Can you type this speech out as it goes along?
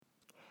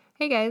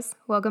Hey guys,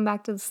 welcome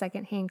back to the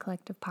Secondhand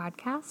Collective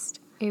podcast,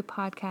 a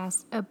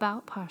podcast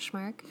about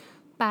Poshmark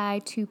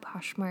by two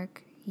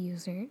Poshmark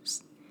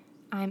users.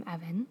 I'm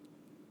Evan.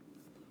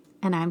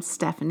 And I'm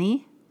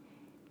Stephanie.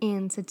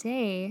 And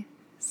today,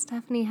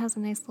 Stephanie has a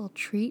nice little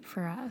treat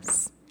for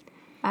us.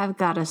 I've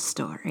got a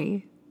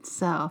story.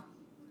 So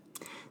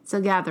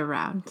gather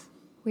round.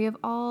 We have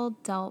all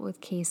dealt with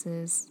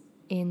cases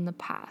in the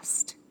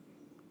past.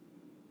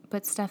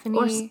 But Stephanie...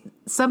 Or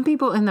some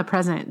people in the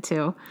present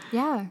too.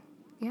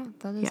 Yeah,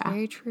 that is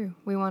very true.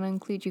 We want to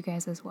include you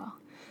guys as well.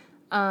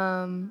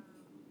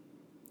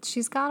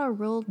 She's got a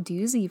real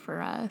doozy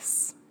for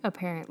us,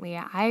 apparently.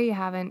 I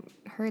haven't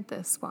heard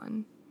this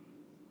one,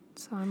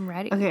 so I'm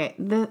ready. Okay,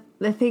 the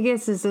thing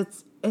is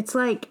it's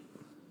like,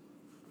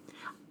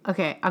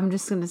 okay, I'm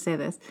just going to say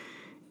this.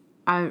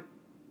 I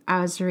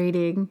was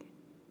reading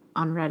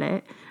on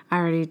Reddit. I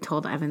already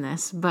told Evan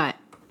this, but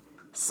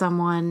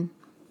someone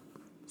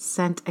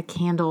sent a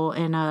candle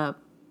in a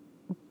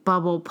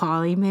bubble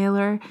poly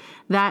mailer.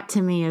 That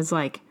to me is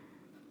like,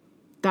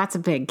 that's a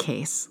big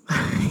case.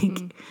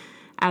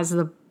 As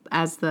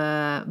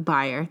the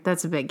buyer,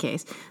 that's a big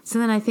case. So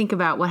then I think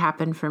about what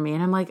happened for me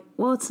and I'm like,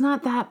 well, it's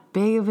not that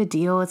big of a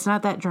deal. It's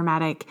not that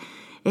dramatic.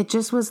 It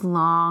just was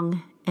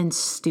long and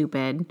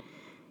stupid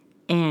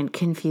and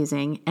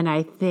confusing. And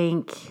I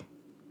think,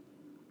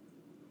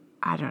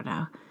 I don't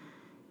know.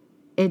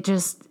 It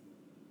just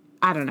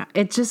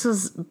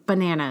was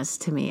bananas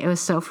to me. It was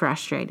so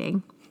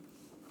frustrating.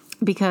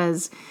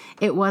 Because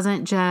it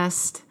wasn't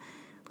just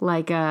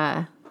like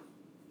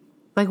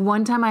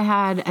one time I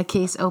had a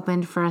case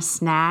opened for a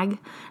snag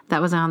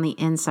that was on the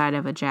inside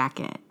of a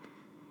jacket.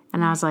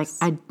 And I was like,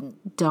 I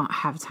don't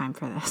have time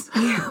for this.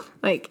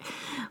 like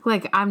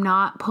I'm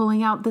not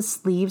pulling out the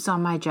sleeves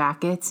on my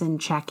jackets and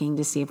checking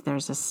to see if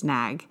there's a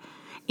snag.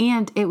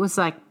 And it was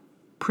like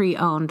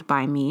pre-owned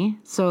by me.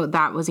 So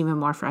that was even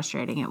more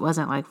frustrating. It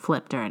wasn't like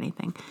flipped or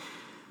anything.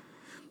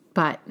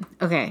 But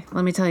okay,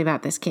 let me tell you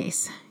about this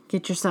case.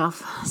 Get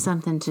yourself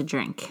something to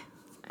drink.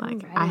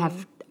 Like I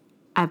have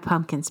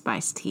pumpkin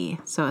spice tea,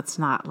 so it's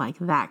not like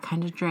that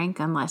kind of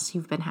drink unless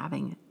you've been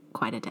having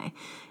quite a day.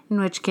 In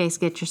which case,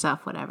 get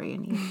yourself whatever you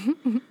need.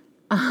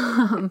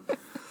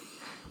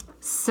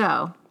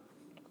 So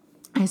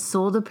I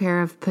sold a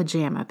pair of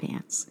pajama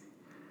pants.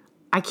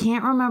 I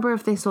can't remember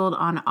if they sold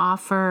on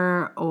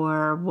offer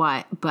or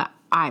what, but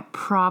I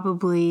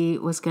probably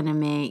was going to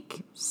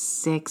make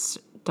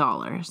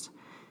 $6,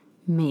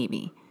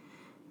 maybe.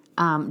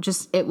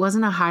 It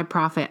wasn't a high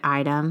profit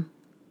item,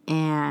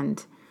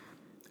 and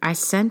I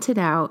sent it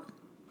out.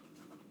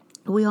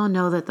 We all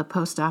know that the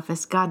post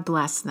office, God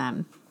bless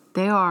them,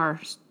 they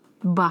are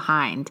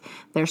behind.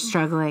 They're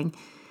struggling,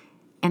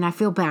 and I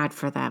feel bad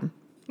for them,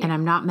 and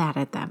I'm not mad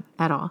at them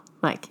at all.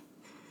 Like,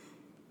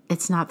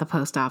 it's not the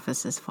post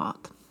office's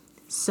fault.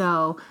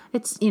 So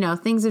it's,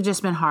 things have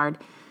just been hard.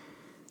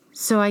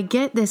 So I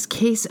get this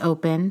case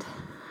opened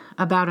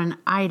about an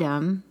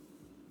item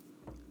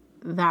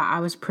that I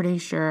was pretty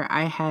sure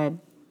I had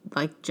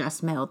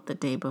just mailed the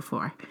day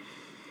before.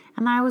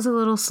 And I was a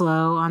little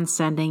slow on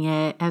sending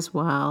it as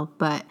well.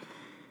 But,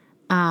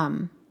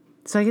 so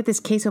I get this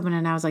case open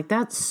and I was like,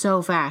 that's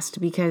so fast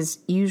because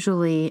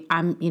usually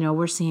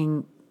we're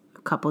seeing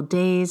a couple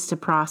days to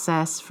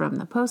process from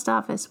the post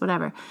office,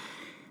 whatever.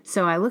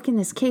 So I look in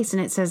this case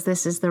and it says,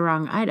 this is the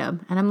wrong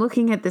item. And I'm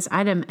looking at this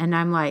item and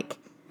I'm like,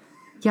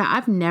 yeah,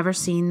 I've never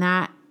seen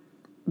that,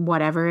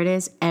 whatever it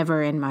is,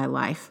 ever in my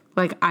life.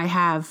 Like I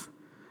have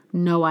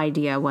no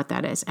idea what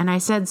that is. And I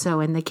said so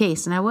in the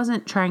case. And I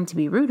wasn't trying to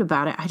be rude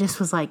about it. I just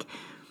was like,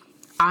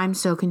 I'm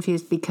so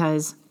confused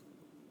because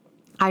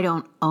I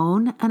don't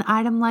own an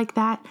item like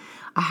that.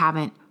 I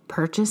haven't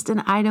purchased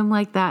an item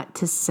like that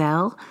to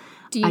sell.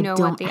 Do you know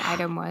what the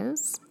item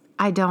was?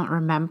 I don't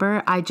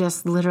remember. I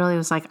just literally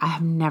was like, I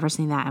have never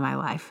seen that in my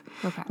life.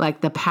 Okay.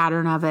 Like the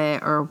pattern of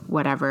it or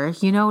whatever.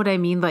 You know what I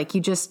mean? Like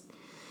you just,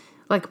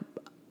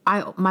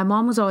 my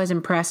mom was always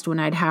impressed when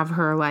I'd have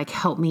her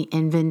help me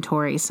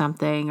inventory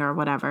something or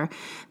whatever,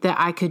 that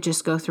I could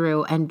just go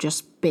through and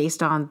just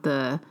based on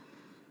the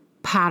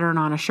pattern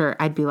on a shirt,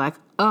 I'd be like,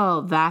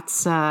 oh,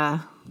 that's, I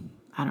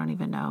don't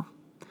even know.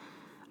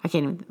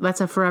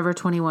 That's a Forever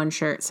 21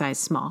 shirt, size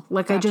small.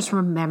 Gotcha. I just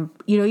remember,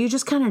 you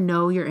just kind of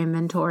know your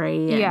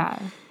inventory. And yeah.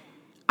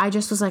 I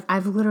just was like,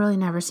 I've literally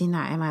never seen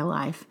that in my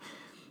life.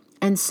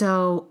 And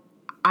so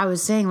I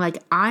was saying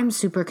I'm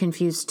super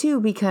confused too,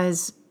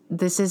 because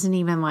this isn't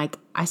even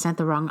I sent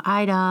the wrong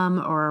item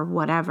or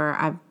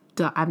whatever.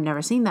 I've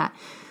never seen that.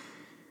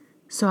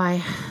 So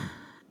I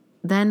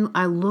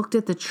looked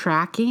at the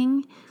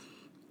tracking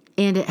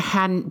and it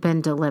hadn't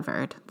been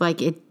delivered.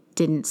 It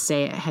didn't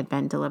say it had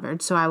been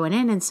delivered. So I went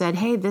in and said,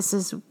 hey, this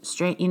is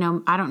straight.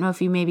 I don't know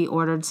if you maybe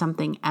ordered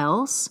something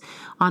else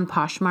on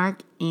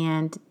Poshmark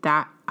and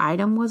that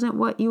item wasn't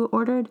what you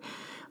ordered.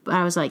 But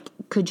I was like,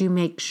 could you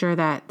make sure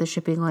that the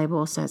shipping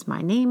label says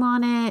my name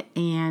on it?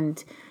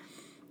 And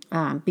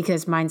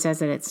because mine says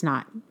that it's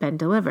not been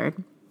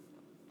delivered.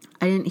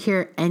 I didn't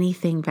hear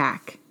anything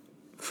back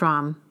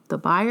from the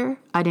buyer.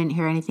 I didn't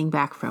hear anything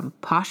back from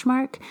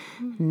Poshmark.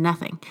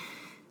 Nothing.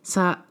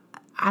 So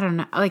I don't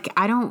know. Like,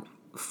 I don't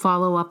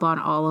follow up on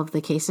all of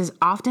the cases.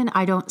 Often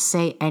I don't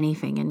say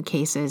anything in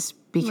cases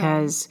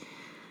because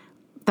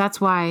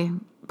that's why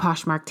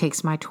Poshmark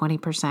takes my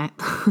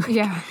 20%.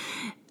 Yeah.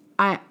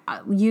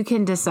 You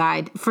can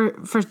decide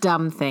for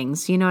dumb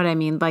things. You know what I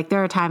mean? Like,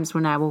 there are times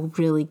when I will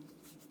really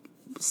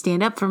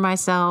stand up for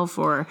myself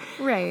or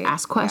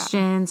ask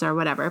questions or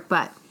whatever.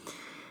 But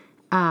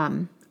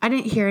I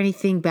didn't hear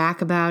anything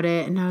back about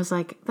it. And I was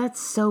like, that's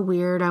so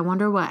weird. I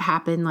wonder what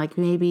happened. Like,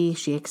 maybe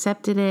she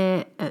accepted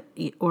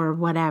it or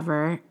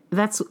whatever.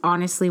 That's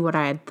honestly what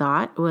I had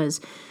thought,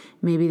 was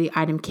maybe the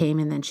item came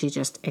and then she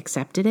just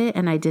accepted it.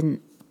 And I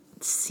didn't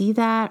see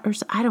that, or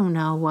I don't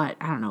know why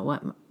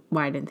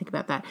I didn't think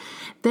about that.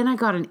 Then I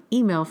got an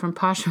email from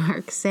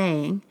Poshmark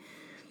saying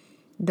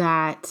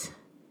that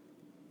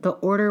the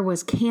order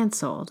was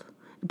canceled,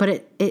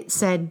 but it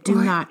said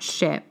do not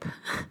ship.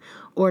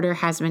 Order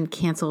has been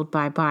canceled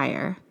by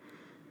buyer.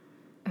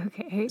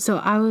 Okay. So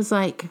I was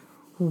like,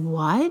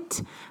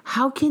 what?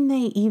 How can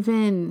they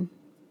even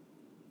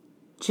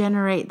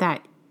generate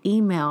that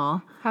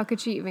email? How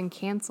could she even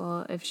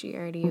cancel if she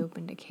already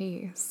opened a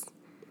case?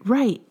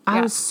 Right. Yeah.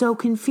 I was so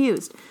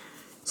confused.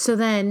 So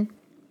then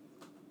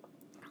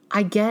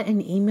I get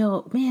an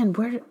email. Man,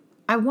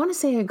 I want to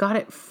say I got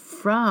it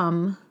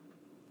from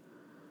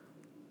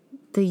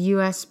the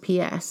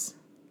USPS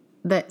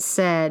that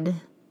said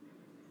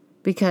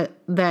because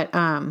that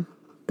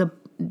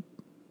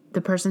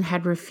the person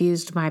had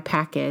refused my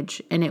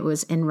package and it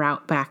was en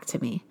route back to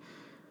me.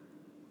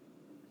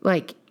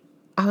 Like,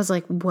 I was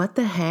like, what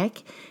the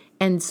heck?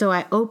 And so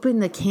I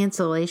opened the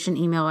cancellation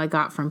email I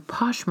got from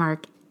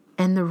Poshmark,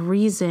 and the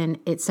reason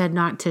it said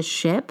not to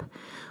ship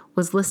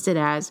was listed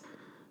as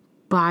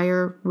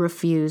buyer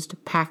refused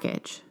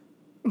package.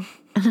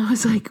 And I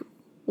was like,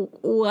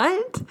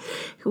 what?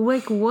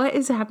 Like, what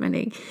is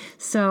happening?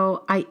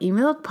 So I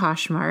emailed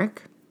Poshmark,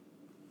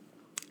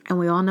 and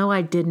we all know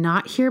I did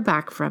not hear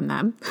back from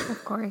them.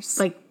 Of course.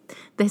 Like,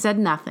 they said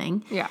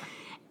nothing. Yeah.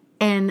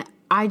 And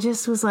I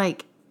just was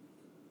like,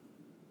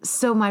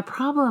 so my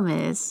problem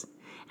is,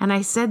 and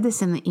I said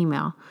this in the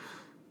email,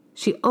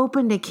 she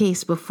opened a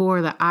case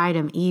before the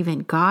item even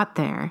got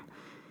there.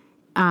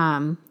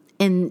 And,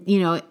 you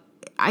know,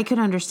 I could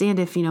understand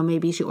if, you know,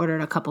 maybe she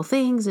ordered a couple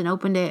things and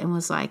opened it and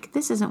was like,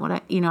 this isn't what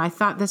I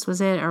thought this was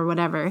it or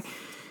whatever.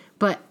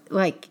 But,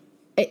 like,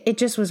 it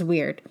just was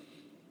weird.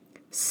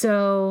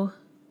 So,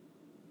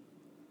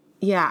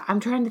 yeah, I'm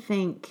trying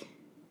to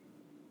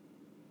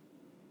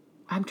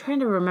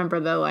remember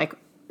the, like,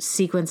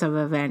 sequence of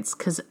events,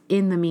 because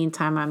in the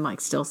meantime, I'm,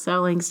 like, still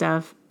selling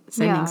stuff,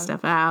 sending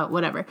stuff out,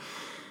 whatever.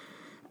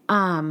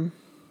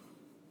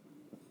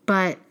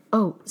 But,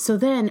 so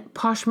then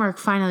Poshmark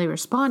finally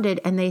responded,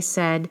 and they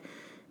said,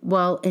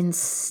 well,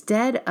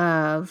 instead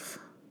of,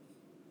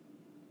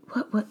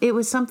 what it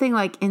was something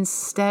like,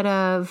 instead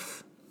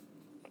of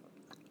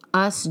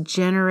us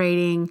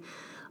generating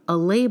a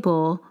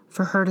label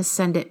for her to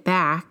send it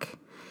back,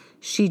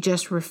 she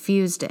just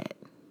refused it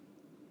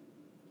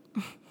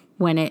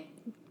when it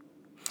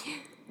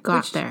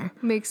got there.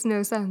 Makes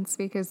no sense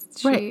because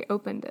she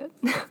opened it.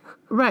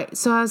 Right.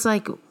 So I was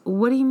like,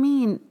 what do you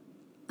mean?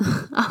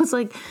 I was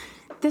like,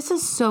 this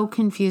is so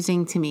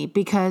confusing to me,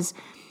 because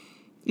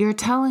you're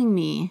telling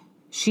me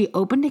she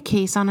opened a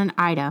case on an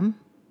item,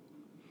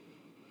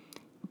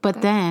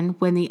 but then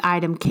when the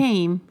item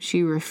came,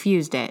 she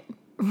refused it.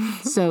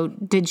 So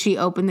did she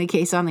open the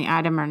case on the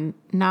item or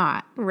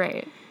not?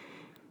 Right.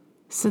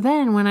 So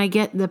then when I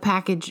get the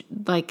package,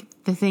 like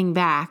the thing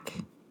back,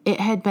 it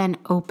had been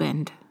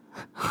opened.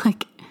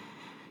 Like,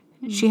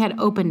 she had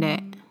opened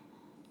it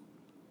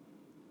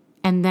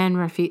and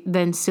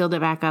then sealed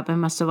it back up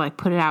and must have, like,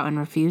 put it out and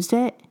refused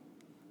it.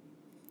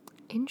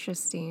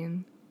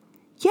 Interesting.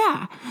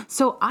 Yeah.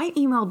 So I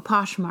emailed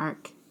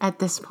Poshmark at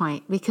this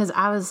point because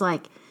I was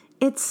like,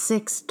 it's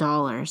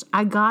 $6.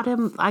 I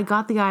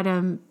got the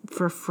item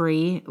for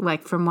free,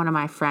 like, from one of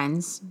my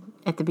friends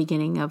at the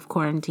beginning of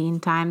quarantine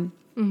time.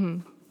 Mm-hmm.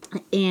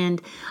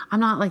 And I'm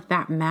not, like,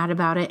 that mad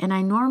about it. And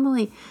I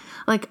normally,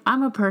 like,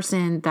 I'm a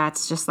person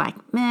that's just like,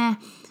 meh,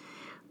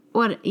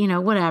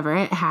 whatever,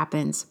 it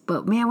happens.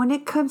 But man, when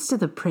it comes to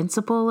the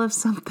principle of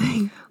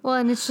something. Well,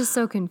 and it's just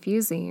so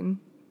confusing.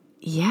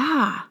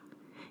 Yeah.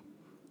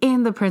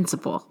 And the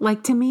principle.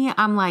 Like, to me,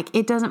 I'm like,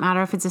 it doesn't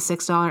matter if it's a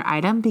 $6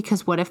 item,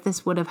 because what if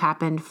this would have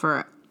happened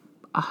for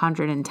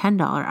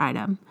 $110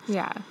 item?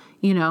 Yeah.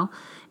 You know?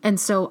 And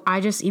so I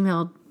just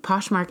emailed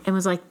Poshmark and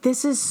was like,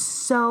 this is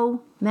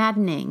so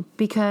maddening,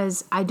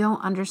 because I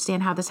don't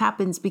understand how this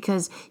happens,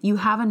 because you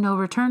have a no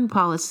return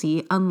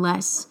policy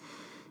unless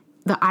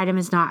the item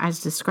is not as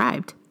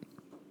described.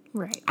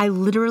 Right. I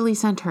literally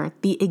sent her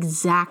the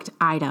exact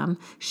item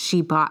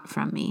she bought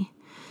from me.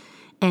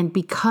 And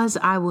because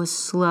I was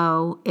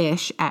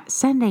slow-ish at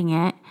sending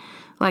it,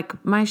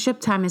 like, my ship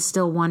time is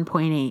still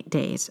 1.8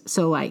 days.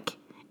 So, like,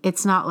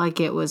 it's not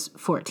like it was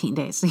 14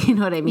 days. You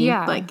know what I mean?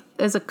 Yeah. Like,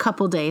 it was a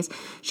couple days.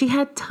 She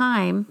had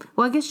time.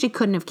 Well, I guess she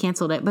couldn't have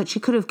canceled it, but she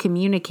could have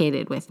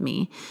communicated with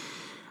me.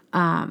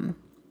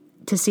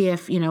 to see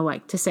if,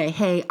 like to say,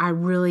 hey, I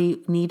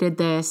really needed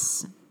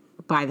this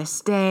by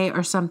this day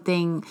or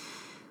something,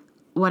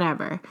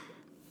 whatever.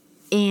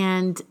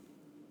 And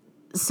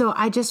so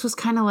I just was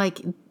kind of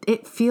like,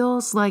 it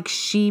feels like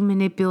she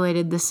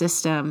manipulated the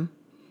system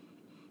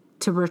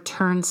to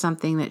return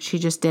something that she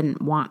just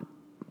didn't want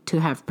to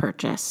have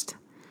purchased.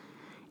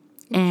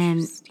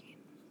 And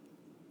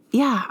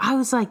yeah, I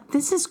was like,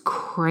 this is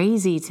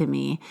crazy to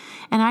me.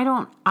 And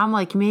I'm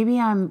like, maybe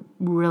I'm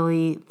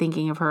really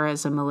thinking of her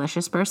as a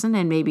malicious person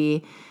and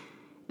maybe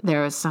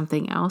there was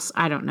something else.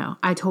 I don't know.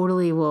 I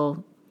totally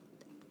will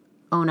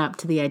own up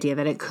to the idea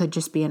that it could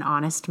just be an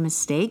honest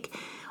mistake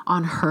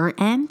on her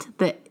end,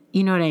 that,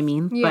 you know what I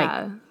mean?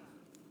 Yeah. Like,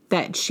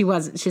 that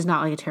she's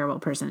not like a terrible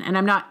person. And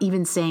I'm not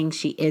even saying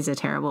she is a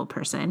terrible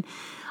person.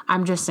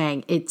 I'm just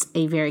saying it's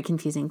a very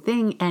confusing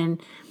thing.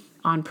 And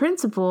on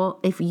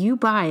principle, if you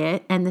buy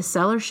it and the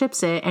seller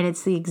ships it and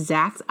it's the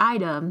exact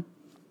item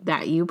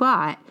that you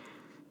bought,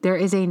 there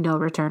is a no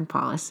return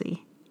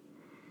policy.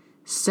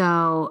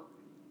 So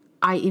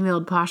I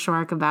emailed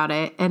Poshmark about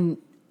it and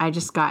I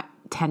just got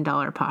 $10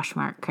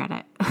 Poshmark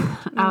credit.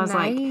 I was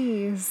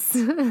nice.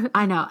 like,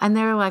 I know. And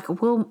they're like,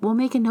 we'll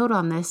make a note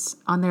on this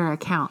on their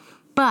account.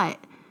 But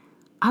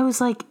I was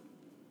like,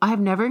 I have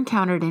never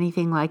encountered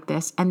anything like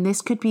this. And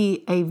this could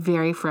be a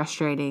very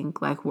frustrating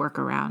like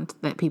workaround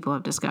that people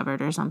have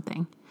discovered or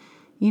something.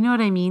 You know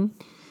what I mean?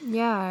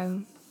 Yeah.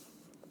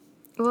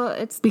 Well,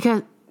 it's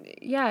because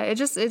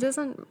it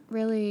doesn't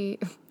really,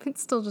 it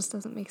still just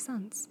doesn't make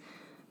sense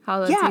how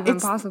that's even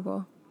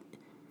possible.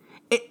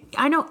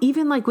 I know,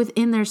 even like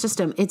within their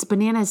system, it's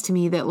bananas to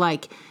me that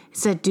like it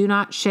said, do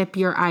not ship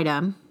your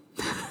item.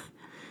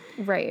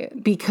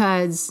 Right.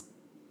 Because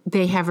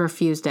they have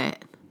refused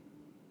it.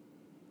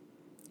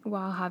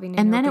 While having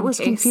and then it was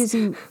case.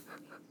 Confusing.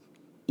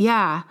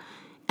 Yeah.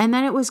 And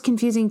then it was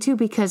confusing too,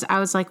 because I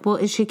was like, well,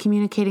 is she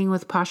communicating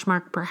with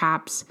Poshmark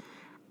perhaps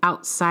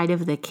outside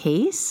of the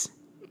case?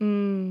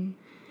 In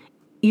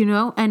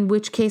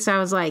which case I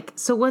was like,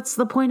 so what's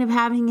the point of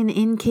having an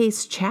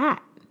in-case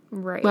chat?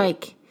 Right.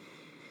 Like,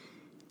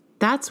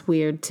 that's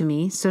weird to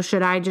me. So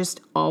should I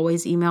just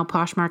always email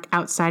Poshmark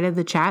outside of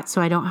the chat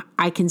so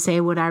I can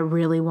say what I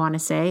really want to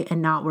say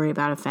and not worry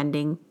about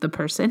offending the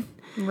person?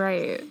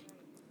 Right.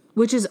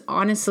 Which is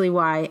honestly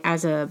why,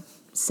 as a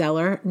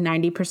seller,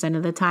 90%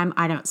 of the time,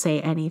 I don't say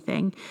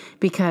anything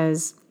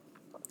because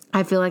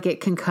I feel like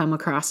it can come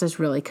across as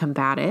really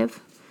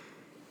combative.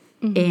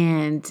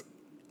 And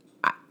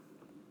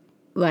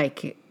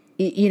like,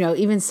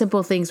 even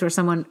simple things where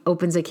someone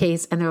opens a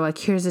case and they're like,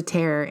 here's a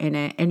tear in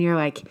it. And you're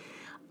like,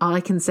 all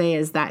I can say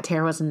is that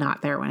tear was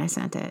not there when I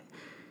sent it,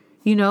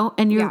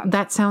 and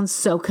that sounds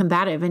so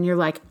combative. And you're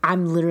like,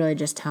 I'm literally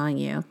just telling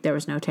you there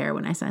was no tear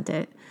when I sent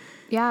it.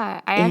 Yeah.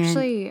 I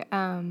actually,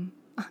 I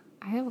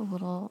have a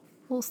little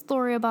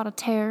story about a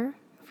tear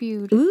if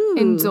you'd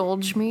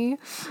indulge me.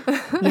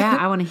 Yeah.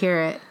 I want to hear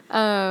it.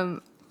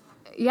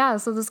 Yeah.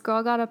 So this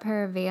girl got a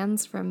pair of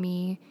Vans from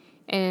me.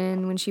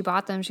 And when she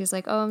bought them, she's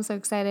like, oh, I'm so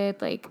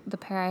excited. Like the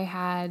pair I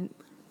had,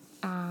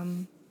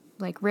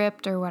 like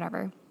ripped or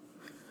whatever.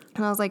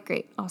 And I was like,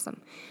 great,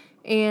 awesome.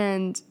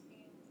 And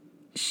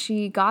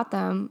she got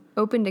them,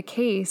 opened a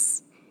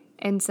case,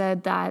 and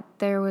said that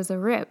there was a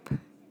rip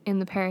in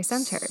the pair I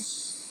sent her.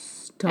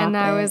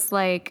 I was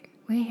like,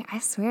 wait, I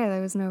swear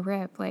there was no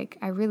rip. Like,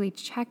 I really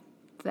checked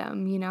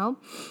them,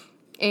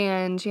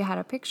 And she had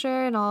a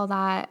picture and all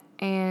that.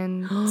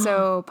 And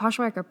so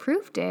Poshmark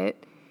approved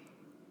it.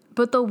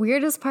 But the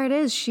weirdest part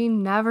is she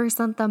never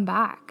sent them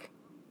back.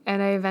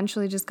 And I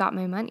eventually just got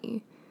my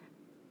money.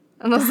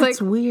 And I was That's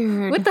like,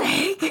 weird. What the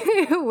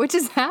heck? What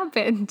just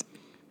happened?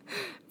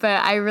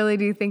 But I really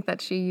do think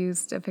that she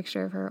used a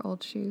picture of her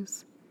old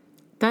shoes.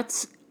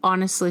 That's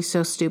honestly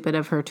so stupid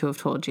of her to have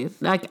told you.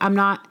 Like, I'm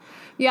not.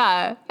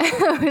 Yeah.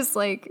 I was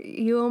like,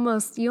 you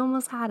almost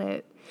had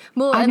it.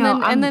 Well,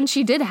 and then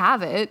she did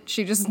have it.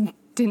 She just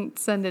didn't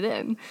send it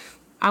in.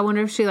 I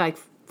wonder if she like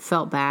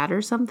felt bad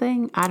or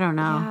something. I don't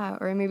know. Yeah.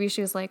 Or maybe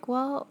she was like,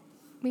 well,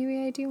 maybe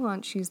I do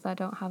want shoes that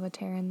don't have a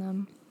tear in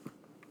them.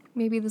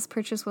 Maybe this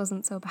purchase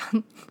wasn't so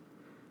bad.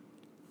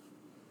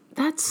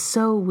 That's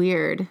so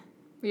weird.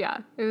 Yeah,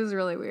 it was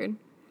really weird.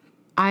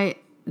 I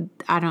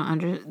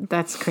don't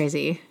that's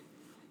crazy.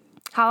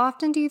 How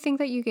often do you think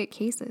that you get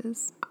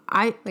cases?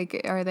 Are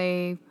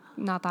they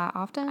not that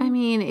often? I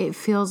mean, it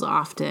feels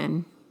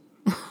often.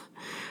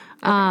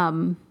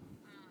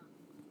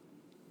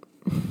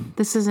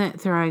 This isn't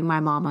throwing my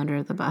mom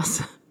under the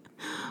bus.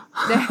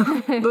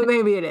 But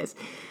maybe it is.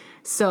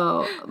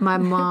 So my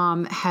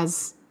mom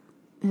has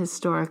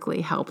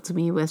historically helped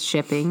me with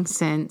shipping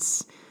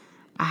since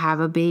I have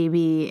a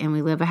baby and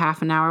we live a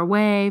half an hour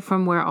away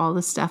from where all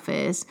the stuff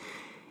is.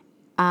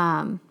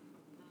 And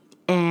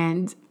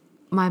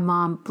my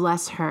mom,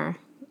 bless her,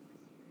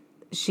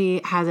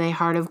 she has a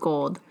heart of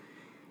gold.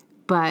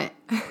 But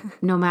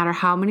no matter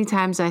how many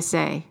times I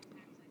say,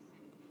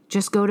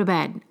 just go to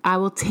bed, I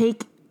will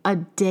take a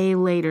day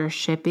later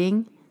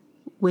shipping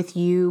with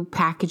you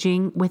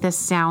packaging with a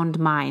sound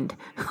mind.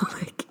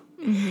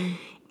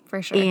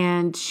 For sure.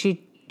 And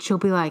she'll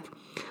be like,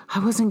 I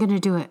wasn't going to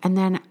do it. And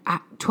then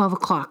at 12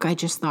 o'clock, I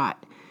just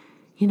thought,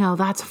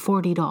 that's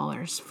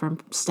 $40 from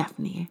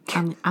Stephanie.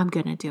 I'm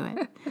going to do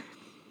it.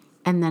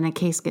 And then a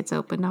case gets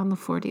opened on the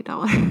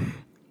 $40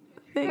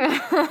 thing.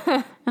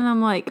 And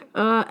I'm like,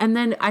 and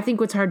then I think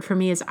what's hard for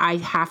me is I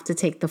have to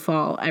take the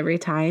fall every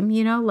time,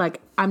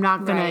 like I'm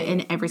not going to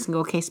in every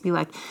single case be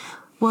like,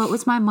 well, it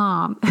was my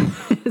mom.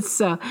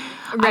 So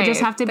I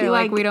just have to be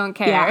like, we don't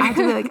care. Yeah, I have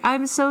to be like,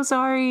 I'm so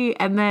sorry.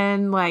 And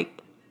then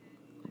like,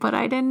 but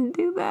I didn't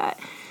do that.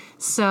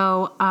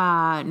 So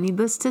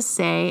needless to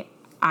say,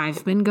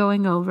 I've been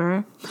going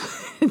over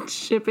and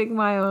shipping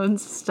my own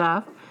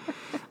stuff.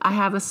 I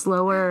have a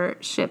slower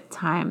ship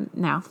time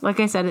now. Like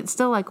I said, it's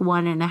still like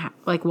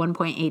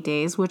 1.8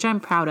 days, which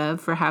I'm proud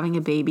of for having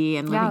a baby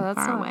and living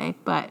far away.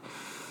 But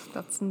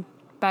that's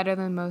better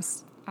than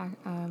most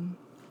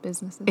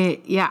businesses.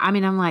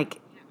 I'm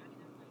like,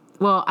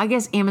 well, I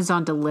guess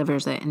Amazon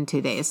delivers it in 2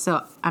 days,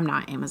 so I'm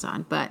not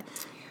Amazon, but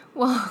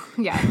well,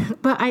 yeah.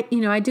 But I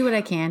do what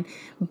I can.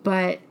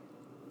 But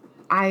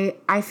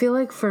I feel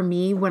like for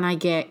me, when I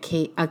get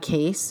a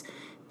case,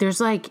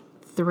 there's like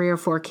 3 or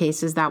 4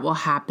 cases that will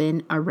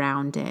happen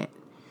around it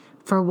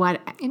for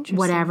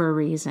whatever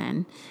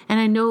reason. And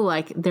I know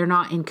like they're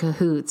not in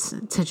cahoots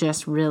to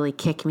just really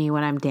kick me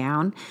when I'm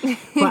down,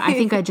 but I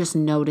think I just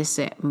notice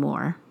it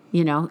more.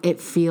 It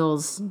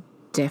feels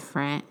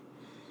different.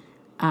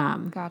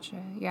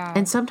 Gotcha. Yeah.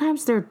 And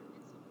sometimes they're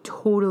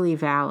totally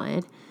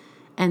valid.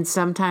 And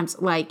sometimes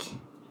like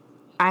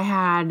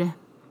I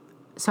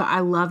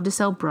love to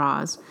sell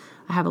bras.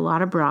 I have a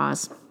lot of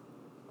bras.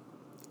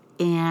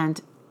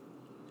 And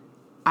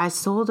I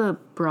sold a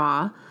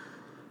bra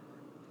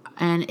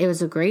and it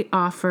was a great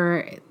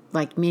offer,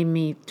 like made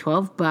me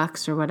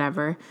 $12 or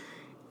whatever.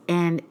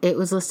 And it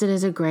was listed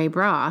as a gray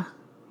bra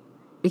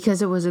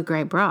because it was a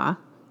gray bra.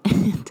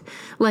 And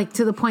like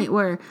to the point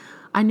where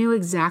I knew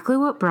exactly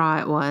what bra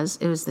it was.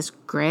 It was this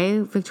gray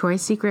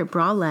Victoria's Secret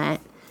bralette.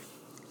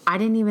 I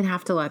didn't even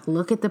have to like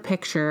look at the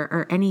picture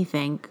or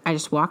anything. I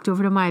just walked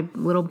over to my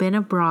little bin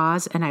of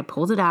bras and I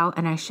pulled it out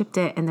and I shipped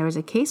it, and there was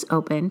a case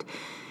opened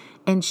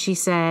and she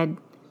said,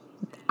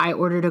 I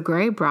ordered a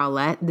gray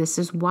bralette. This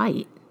is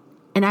white.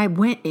 And I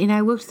went and I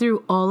looked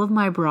through all of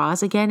my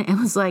bras again and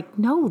was like,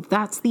 no,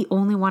 that's the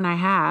only one I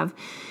have.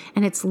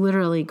 And it's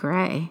literally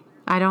gray.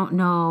 I don't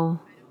know.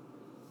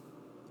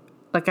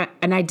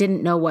 And I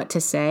didn't know what to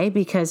say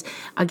because,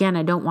 again,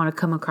 I don't want to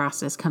come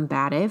across as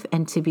combative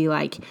and to be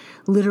like,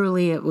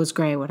 literally it was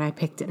gray when I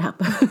picked it up,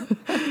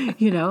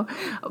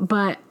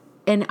 But,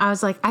 and I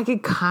was like, I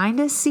could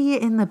kind of see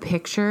it in the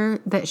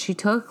picture that she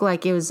took.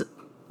 Like it was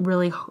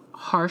really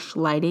harsh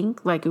lighting,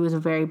 like it was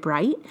very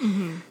bright.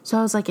 Mm-hmm. So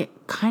I was like, it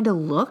kind of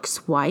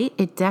looks white.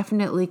 It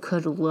definitely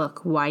could look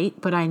white,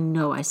 but I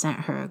know I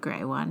sent her a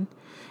gray one.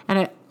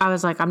 And I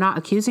was like, I'm not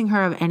accusing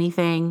her of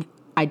anything.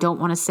 I don't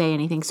want to say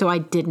anything. So I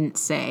didn't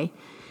say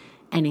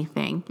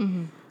anything.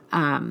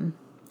 Mm-hmm.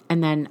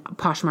 And then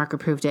Poshmark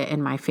approved it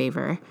in my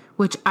favor,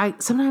 which I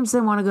sometimes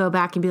then want to go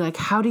back and be like,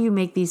 how do you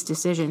make these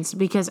decisions?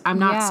 Because I'm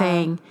not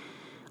saying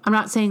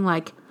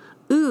like,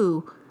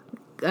 ooh,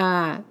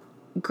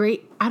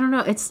 great. I don't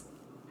know.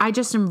 I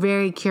just am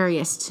very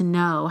curious to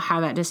know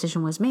how that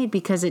decision was made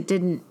because I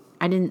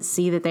didn't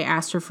see that they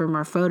asked her for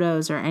more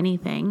photos or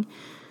anything.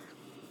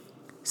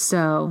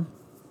 So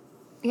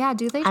yeah,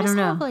 do they just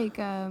have like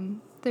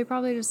they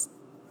probably just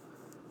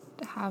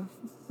have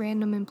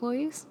random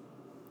employees?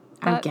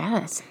 I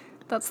guess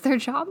that's their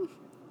job.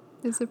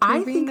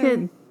 I think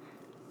that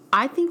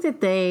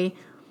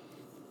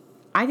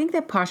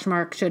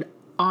Poshmark should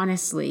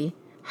honestly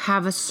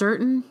have a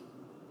certain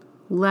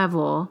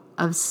level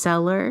of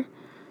seller.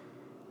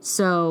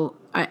 So,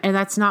 and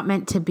that's not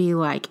meant to be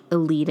like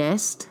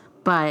elitist,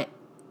 but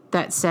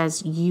that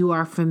says you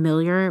are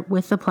familiar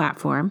with the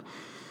platform.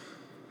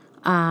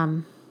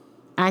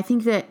 I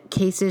think that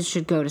cases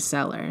should go to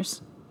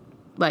sellers,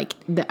 like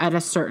at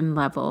a certain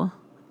level,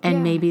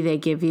 and maybe they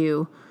give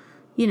you,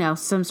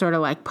 some sort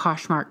of like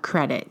Poshmark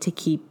credit to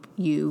keep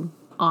you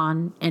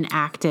on and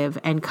active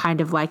and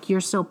kind of like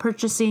you're still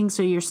purchasing,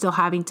 so you're still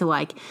having to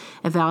like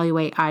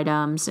evaluate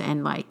items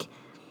and like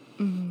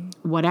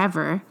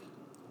whatever.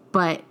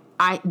 But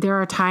there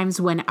are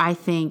times when I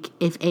think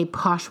if a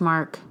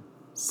Poshmark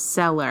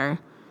seller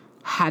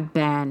had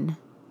been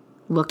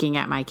looking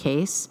at my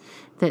case,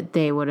 that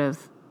they would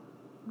have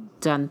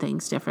done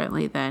things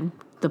differently than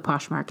the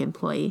Poshmark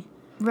employee.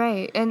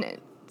 Right. And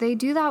they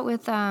do that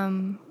with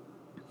the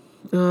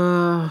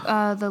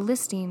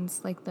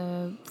listings, like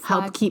the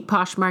flag. Help keep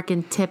Poshmark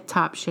in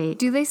tip-top shape.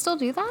 Do they still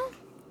do that?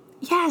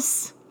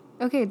 Yes.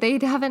 Okay, they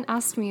haven't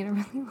asked me in a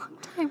really long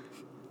time.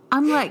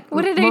 I'm like,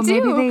 what did I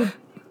do?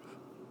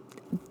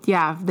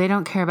 They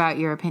don't care about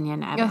your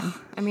opinion, Evan.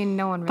 Ugh, I mean,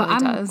 no one really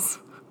does.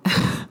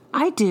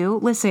 I do.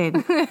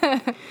 Listen,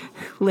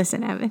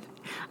 Evan.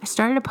 I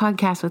started a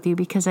podcast with you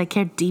because I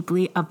care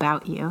deeply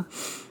about you.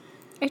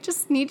 I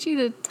just need you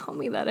to tell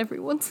me that every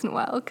once in a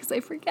while because I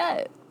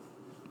forget.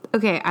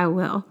 Okay, I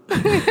will.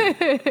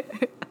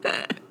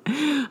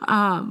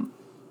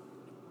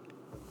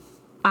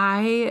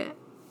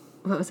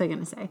 what was I going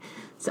to say?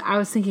 So I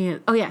was thinking,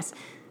 oh yes,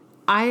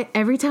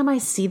 every time I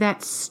see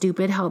that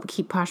stupid help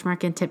keep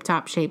Poshmark in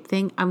tip-top shape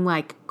thing, I'm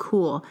like,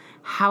 cool.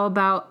 How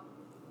about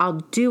I'll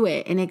do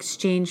it in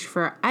exchange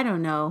for, I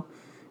don't know,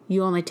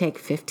 you only take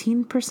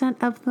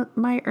 15% of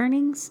my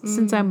earnings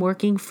since I'm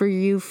working for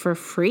you for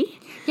free?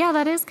 Yeah,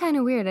 that is kind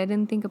of weird. I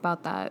didn't think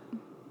about that.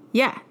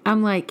 Yeah,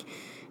 I'm like,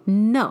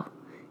 no,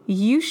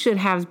 you should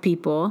have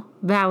people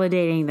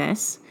validating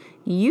this.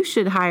 You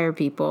should hire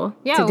people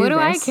Yeah, to do what do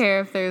I this. care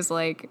if there's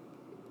like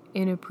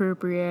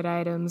inappropriate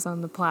items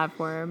on the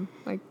platform?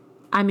 Like,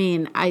 I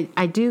mean, I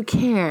do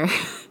care.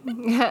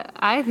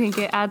 I think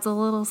it adds a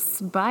little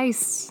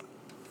spice.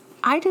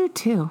 I do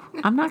too.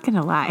 I'm not going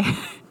to lie.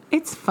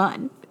 It's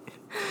fun.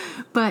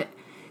 But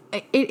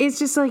it's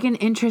just like an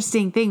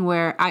interesting thing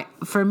where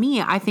for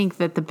me, I think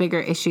that the bigger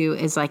issue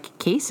is like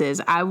cases.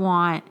 I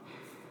want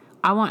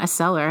a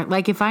seller.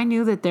 Like if I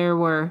knew that there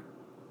were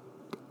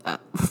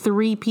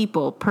 3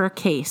 people per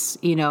case,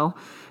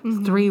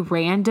 3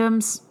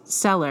 random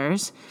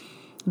sellers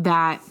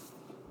that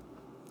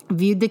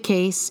viewed the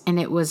case and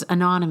it was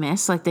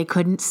anonymous, like they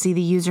couldn't see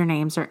the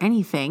usernames or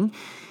anything.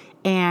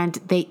 And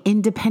they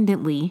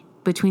independently,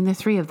 between the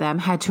 3 of them,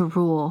 had to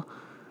rule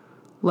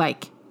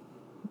like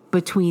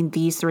between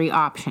these 3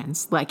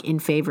 options, like in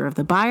favor of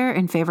the buyer,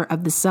 in favor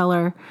of the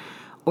seller,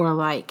 or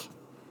like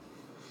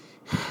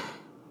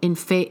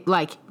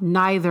like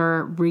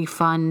neither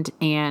refund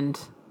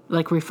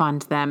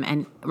them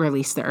and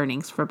release the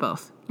earnings for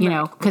both,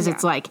 because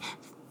it's like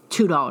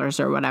 $2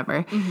 or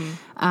whatever.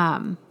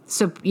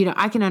 So,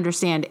 I can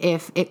understand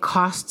if it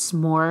costs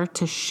more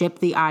to ship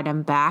the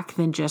item back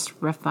than just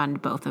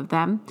refund both of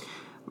them.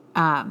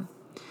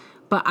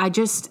 But I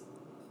just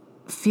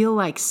feel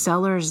like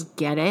sellers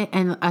get it,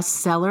 and a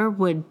seller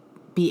would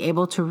be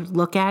able to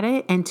look at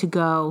it and to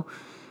go,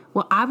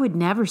 well, I would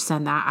never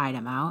send that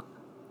item out,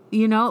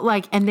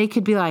 and they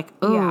could be like,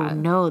 oh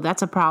no,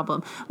 that's a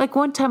problem. Like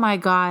one time I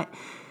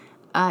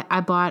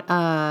bought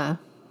a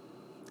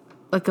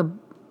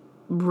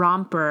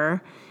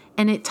romper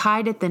and it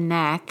tied at the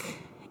neck,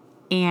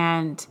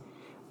 and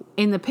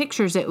in the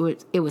pictures it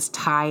was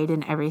tied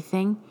and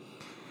everything.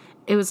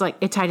 It was like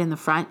it tied in the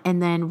front,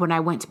 and then when I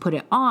went to put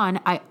it on,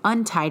 I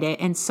untied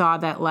it and saw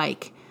that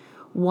like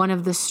one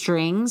of the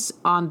strings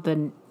on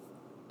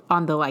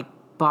the like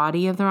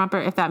body of the romper,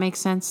 if that makes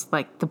sense,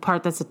 like the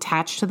part that's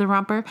attached to the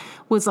romper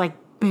was like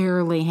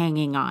barely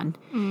hanging on.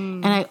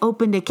 And I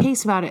opened a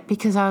case about it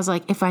because I was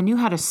like, if I knew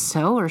how to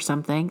sew or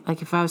something,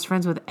 like if I was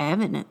friends with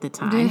Evan at the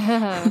time,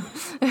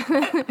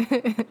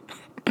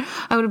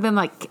 I would have been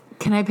like,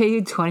 can I pay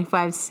you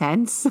 25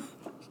 cents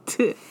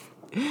to...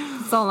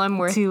 That's all I'm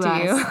worth to you.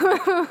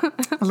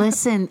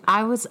 Listen,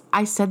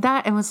 I said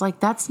that and was like,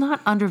 that's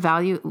not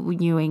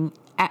undervaluing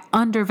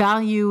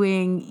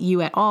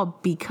you at all,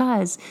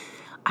 because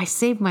I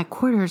save my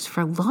quarters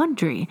for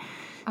laundry.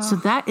 So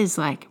that is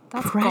like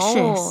that's precious.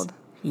 Gold.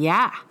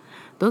 Yeah.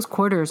 Those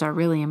quarters are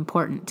really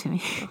important to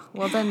me.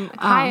 Well then,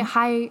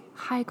 high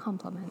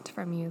compliment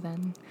from you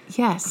then.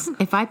 Yes.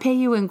 If I pay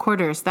you in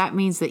quarters, that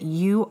means that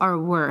you are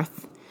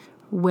worth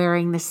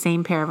wearing the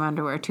same pair of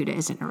underwear 2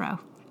 days in a row.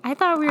 I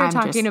thought we were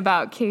talking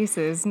about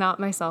cases, not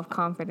my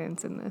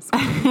self-confidence in this.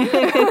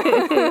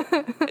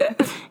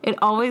 It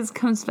always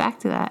comes back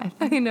to that.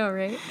 I know,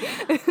 right?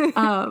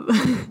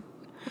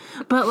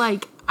 But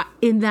like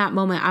in that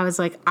moment, I was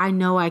like, I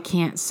know I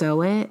can't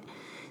sew it.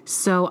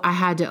 So I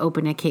had to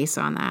open a case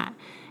on that.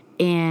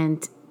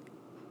 And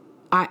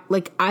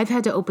I've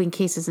had to open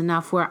cases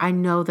enough where I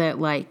know that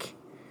like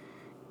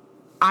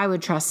I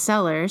would trust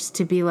sellers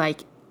to be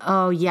like,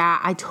 oh yeah,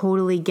 I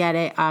totally get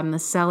it on the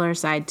seller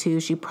side too.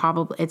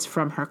 It's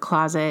from her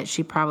closet.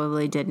 She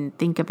probably didn't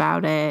think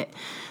about it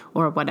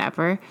or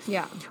whatever.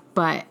 Yeah.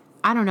 But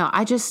I don't know.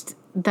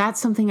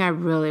 That's something I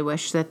really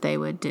wish that they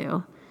would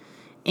do.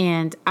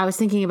 And I was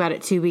thinking about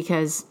it too,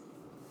 because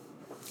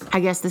I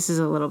guess this is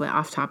a little bit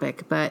off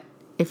topic, but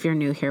if you're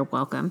new here,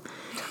 welcome.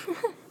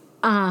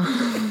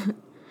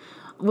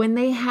 When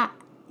they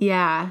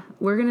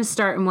we're going to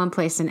start in one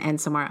place and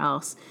end somewhere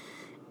else.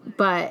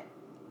 But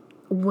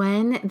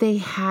when they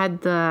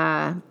had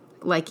the,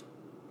 like,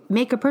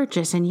 make a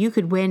purchase and you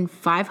could win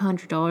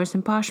 $500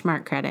 in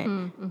Poshmark credit.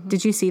 Mm-hmm.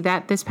 Did you see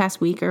that this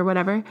past week or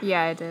whatever?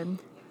 Yeah, I did.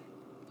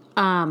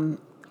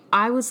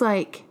 I was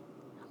like,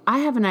 I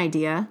have an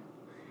idea.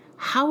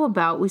 How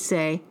about we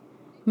say,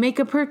 make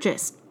a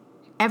purchase.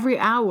 Every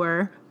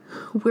hour,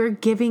 we're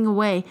giving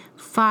away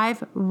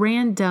 5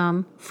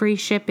 random free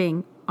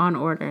shipping on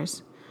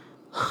orders.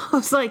 I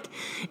was like,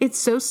 it's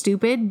so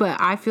stupid, but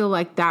I feel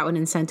like that would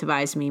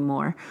incentivize me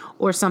more,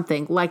 or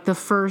something like the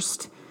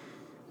first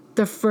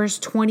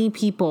 20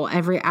 people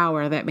every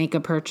hour that make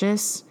a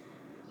purchase,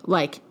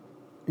 like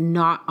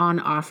not on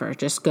offer,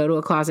 just go to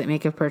a closet,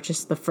 make a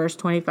purchase. The first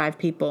 25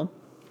 people,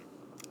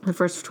 the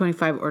first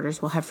 25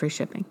 orders will have free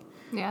shipping.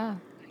 Yeah.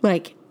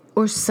 Like,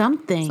 or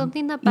something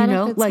that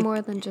benefits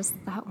more than just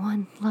that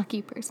one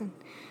lucky person.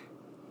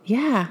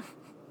 Yeah.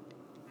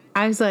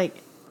 I was like,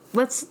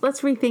 let's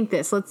rethink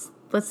this. Let's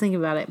think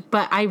about it.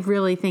 But I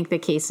really think the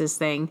cases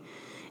thing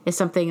is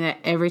something that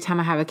every time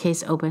I have a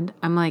case opened,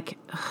 I'm like,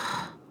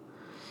 ugh,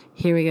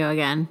 here we go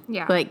again.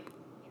 Yeah. Like,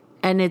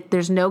 and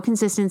there's no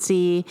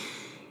consistency.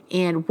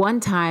 And one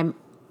time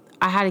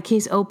I had a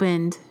case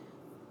opened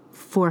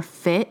for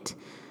fit.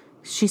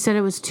 She said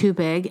it was too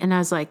big. And I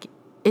was like,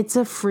 it's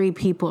a Free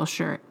People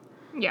shirt.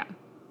 Yeah.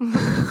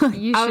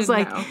 You I was should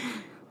like, know.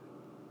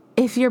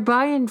 if you're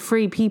buying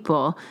Free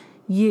People,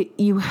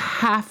 you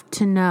have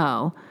to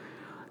know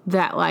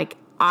that, like,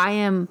 I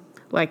am,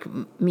 like,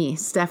 me,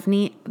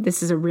 Stephanie,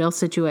 this is a real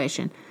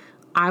situation.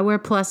 I wear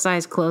plus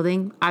size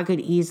clothing. I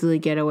could easily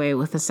get away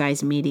with a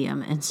size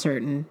medium in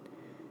certain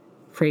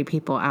Free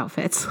People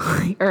outfits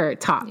or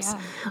tops.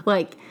 Yeah.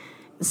 Like,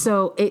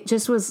 so it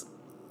just was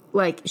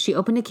like, she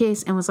opened a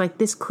case and was like,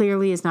 this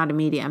clearly is not a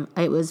medium.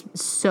 It was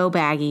so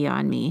baggy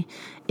on me.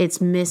 It's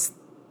missized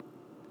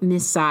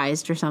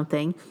or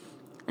something.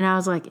 And I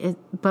was like,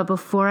 but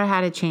before I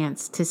had a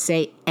chance to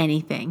say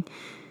anything,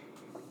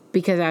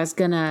 because I was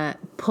going to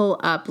pull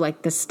up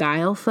like the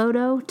style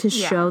photo to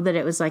show that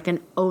it was like an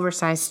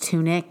oversized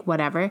tunic,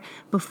 whatever.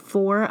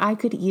 Before I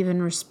could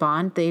even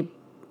respond, they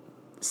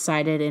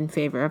sided in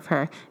favor of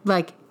her.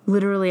 Like,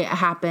 literally it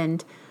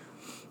happened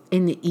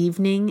in the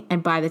evening.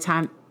 And by the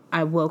time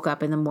I woke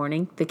up in the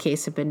morning, the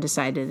case had been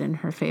decided in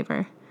her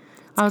favor.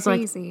 I was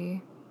Crazy.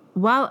 like,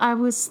 while I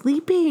was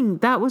sleeping,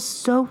 that was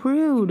so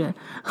rude.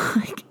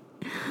 Like,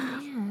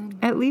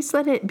 at least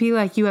let it be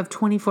like you have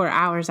 24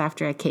 hours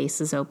after a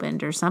case is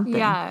opened or something.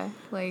 Yeah.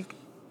 Like,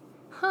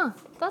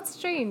 that's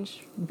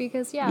strange.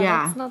 Because, Yeah.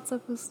 that's not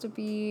supposed to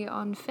be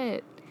on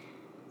fit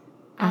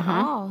at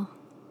all.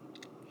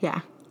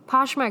 Yeah.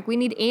 Poshmark, we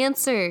need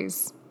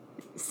answers.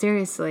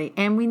 Seriously.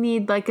 And we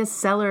need like a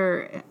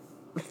seller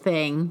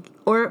thing.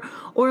 Or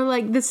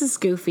like, this is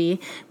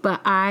goofy,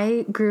 but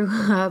I grew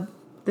up,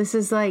 this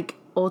is like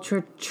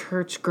ultra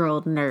church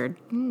girl nerd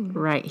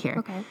right here.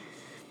 Okay.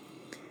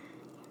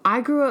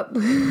 I grew up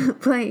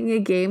playing a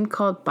game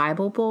called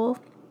Bible Bowl.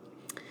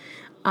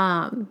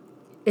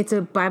 It's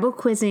a Bible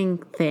quizzing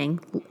thing,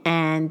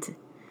 and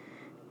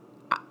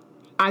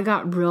I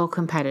got real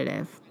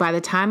competitive. By the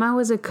time I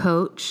was a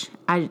coach,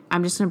 I'm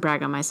just going to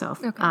brag on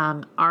myself. Okay.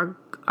 Our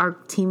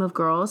team of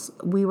girls,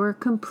 we were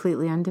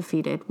completely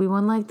undefeated. We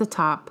won like the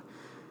top.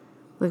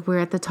 Like, we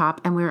were at the top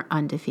and we were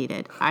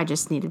undefeated. I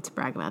just needed to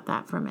brag about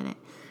that for a minute.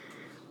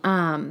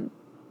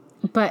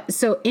 But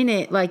so in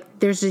it, like,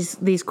 there's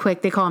these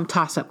quick, they call them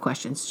toss-up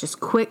questions, just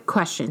quick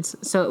questions.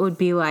 So it would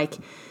be like,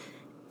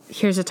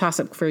 here's a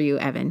toss-up for you,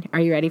 Evan. Are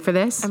you ready for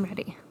this? I'm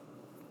ready.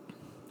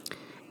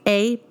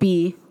 A,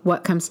 B,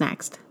 what comes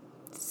next?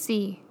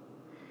 C.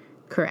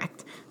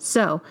 Correct.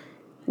 So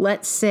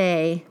let's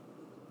say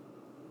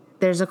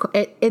there's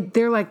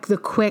they're like the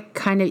quick,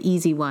 kind of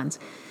easy ones.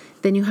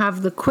 Then you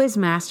have the quiz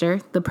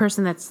master, the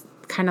person that's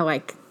kind of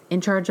like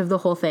in charge of the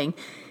whole thing.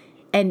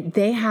 And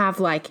they have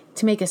like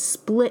to make a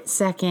split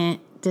second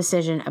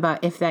decision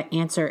about if that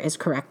answer is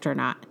correct or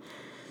not.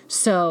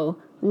 So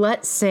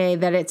let's say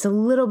that it's a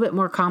little bit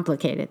more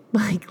complicated.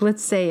 Like,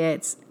 let's say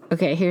it's,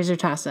 okay, here's your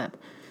toss up.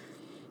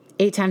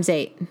 8 times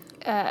 8.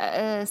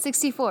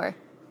 64.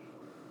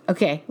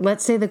 Okay,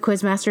 let's say the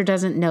quizmaster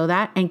doesn't know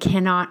that and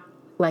cannot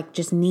like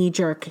just knee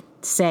jerk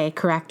say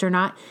correct or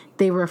not.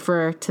 They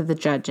refer to the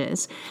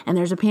judges. And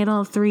there's a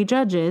panel of 3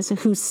 judges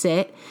who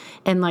sit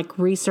and like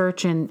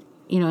research and,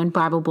 you know, in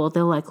Bible Bowl,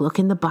 they'll like look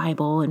in the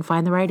Bible and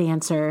find the right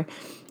answer,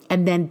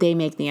 and then they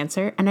make the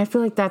answer. And I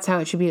feel like that's how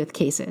it should be with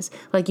cases.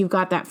 Like, you've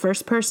got that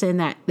first person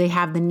that they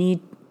have the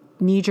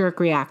knee-jerk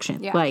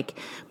reaction, like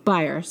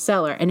buyer,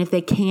 seller. And if they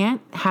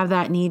can't have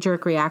that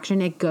knee-jerk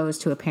reaction, it goes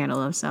to a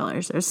panel of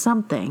sellers or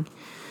something.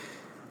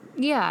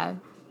 Yeah.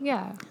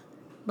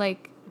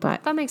 Like,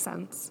 But that makes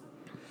sense.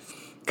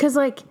 because,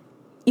 like,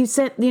 you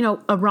said, you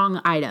know, a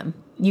wrong item.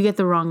 You get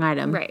the wrong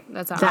item. Right.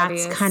 That's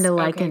obvious. kind of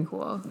like okay,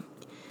 cool.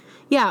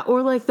 Yeah,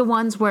 or like the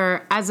ones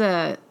where, as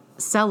a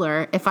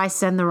seller, if I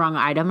send the wrong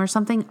item or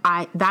something,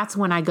 that's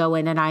when I go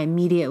in and I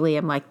immediately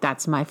am like,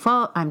 that's my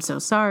fault. I'm so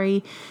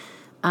sorry.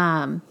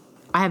 I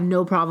have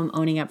no problem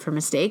owning up for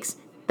mistakes.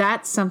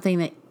 That's something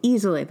that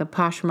easily the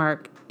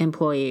Poshmark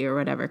employee or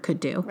whatever could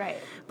do. Right.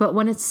 But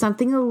when it's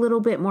something a little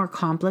bit more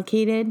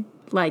complicated,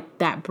 like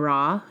that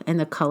bra and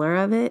the color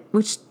of it,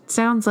 which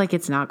sounds like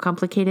it's not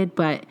complicated,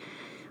 but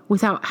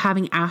without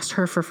having asked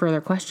her for further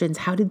questions,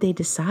 how did they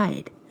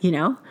decide? You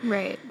know?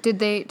 Right.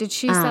 Did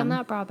she send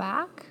that bra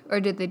back, or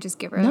did they just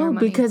give her their No,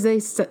 money? because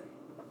it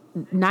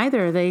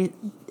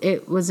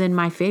was in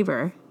my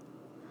favor.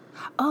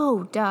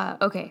 Oh, duh.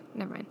 Okay,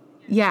 never mind.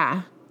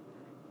 Yeah.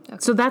 Okay.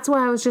 So that's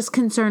why I was just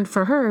concerned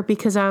for her,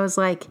 because I was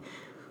like,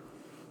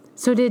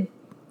 so did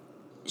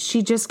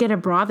she just get a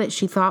bra that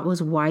she thought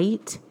was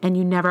white and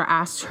you never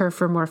asked her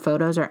for more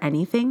photos or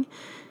anything?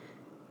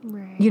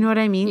 Right. You know what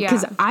I mean? Yeah.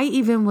 Because I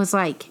even was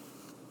like,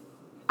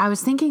 I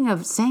was thinking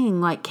of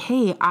saying like,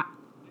 hey,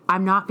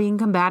 I'm not being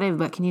combative,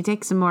 but can you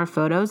take some more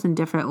photos in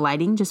different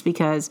lighting? Just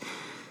because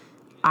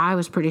I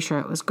was pretty sure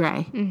it was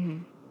gray. Mm-hmm.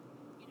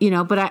 You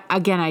know, but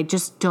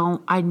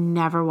I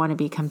never want to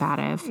be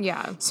combative.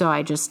 Yeah. So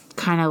I just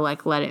kind of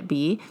like let it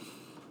be.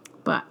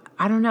 But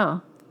I don't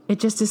know. It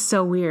just is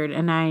so weird.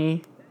 And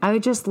I I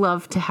would just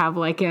love to have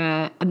like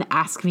an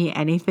Ask Me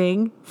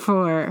Anything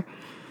for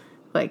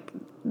like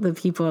the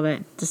people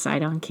that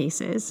decide on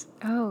cases.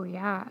 Oh,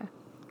 yeah.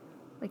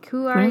 Like,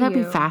 who are Wouldn't you?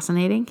 that be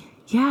fascinating?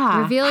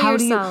 Yeah. Reveal How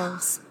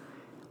yourselves.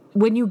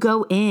 when you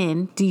go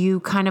in, do you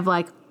kind of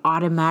like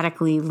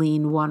automatically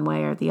lean one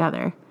way or the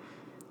other?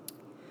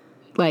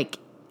 Like,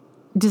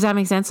 does that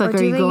make sense? Like, Or are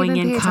do you they going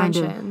even in pay kind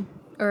of... attention?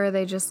 Or are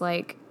they just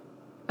like,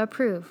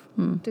 approve,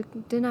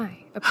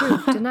 deny,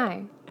 approve,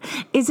 deny?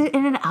 Is it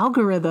in an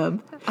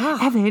algorithm?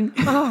 Evan,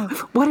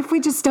 what if we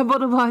just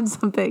stumbled upon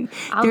something?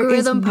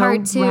 Algorithm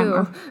part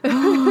 2.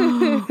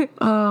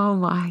 Oh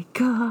my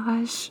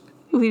gosh.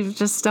 We've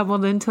just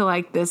stumbled into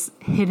like this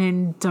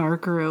hidden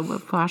dark room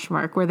of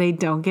Poshmark where they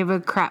don't give a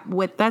crap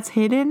what that's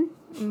hidden.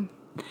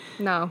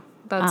 No,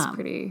 that's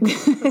pretty.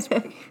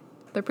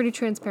 They're pretty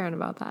transparent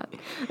about that.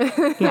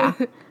 Yeah.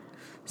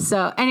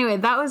 So anyway,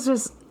 that was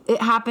just,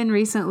 it happened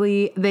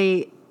recently.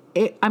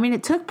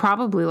 It took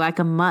probably like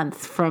a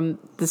month from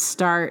the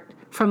start,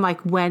 from like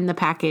when the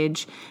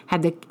package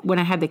when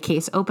I had the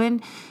case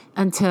open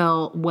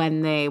until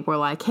when they were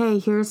like, hey,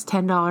 here's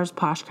 $10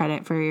 Posh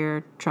credit for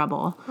your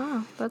trouble.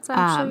 Wow, that's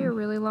actually a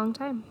really long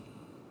time.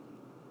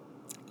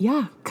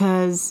 Yeah,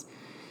 because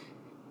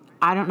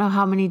I don't know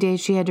how many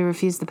days she had to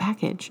refuse the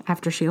package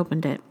after she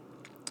opened it.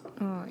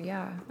 Oh,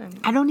 yeah.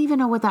 I don't even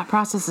know what that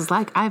process is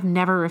like. I've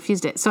never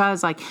refused it. So I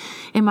was like,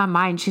 in my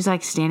mind, she's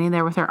like standing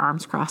there with her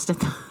arms crossed at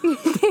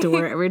the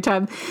door every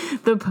time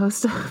the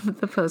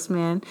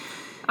postman.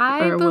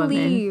 I or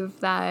believe woman.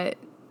 that,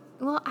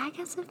 well, I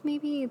guess if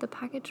maybe the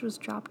package was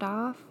dropped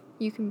off,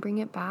 you can bring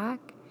it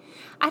back.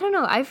 I don't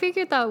know. I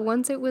figured that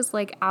once it was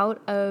like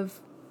out of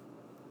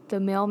the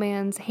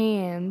mailman's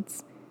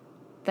hands,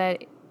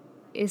 that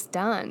it's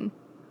done.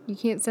 You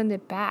can't send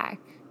it back.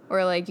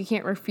 Or, like, you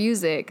can't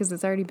refuse it because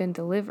it's already been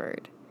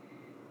delivered.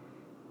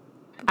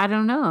 I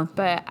don't know.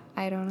 But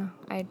I don't know.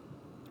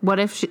 What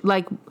if she,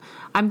 like,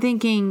 I'm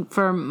thinking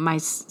for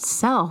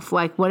myself,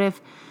 like, what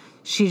if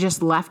she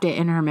just left it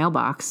in her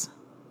mailbox?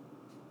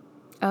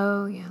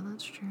 Oh, yeah,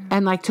 that's true.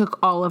 And, like, took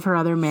all of her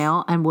other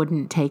mail and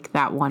wouldn't take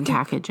that one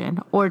package in.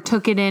 Or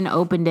took it in,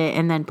 opened it,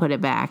 and then put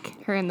it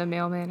back. Her and the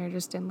mailman are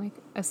just in, like,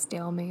 a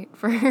stalemate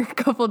for a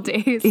couple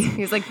days.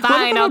 He's like,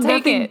 fine, I'll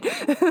take it.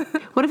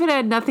 What if it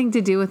had nothing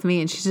to do with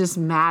me and she's just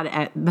mad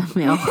at the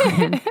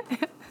mailman?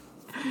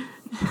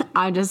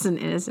 I'm just an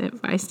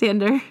innocent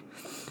bystander.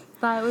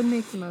 That would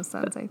make the most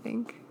sense, I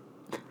think.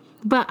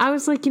 But I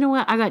was like, you know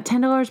what? I got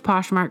 $10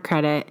 Poshmark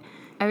credit.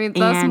 I mean,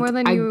 that's more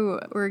than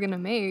you were going to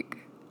make.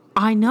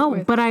 I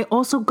know, but I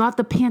also got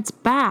the pants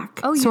back.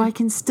 Oh, so I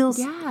can still...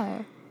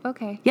 Yeah,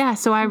 okay. Yeah,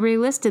 so I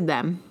relisted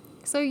them.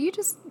 So you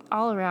just,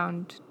 all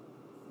around,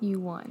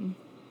 you won.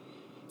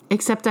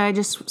 Except I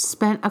just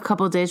spent a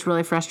couple of days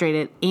really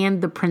frustrated,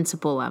 and the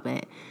principle of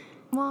it.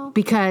 Well...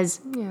 Because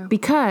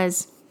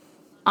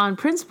on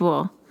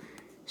principle,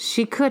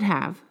 she could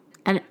have...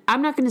 And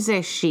I'm not going to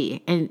say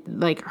she and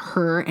like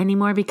her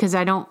anymore because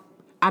I'm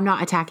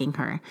not attacking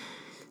her.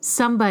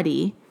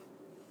 Somebody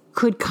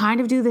could kind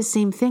of do the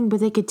same thing, but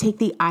they could take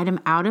the item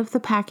out of the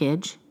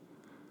package,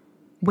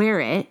 wear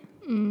it,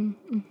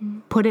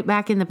 put it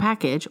back in the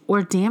package,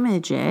 or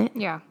damage it.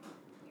 Yeah.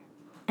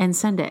 And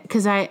send it.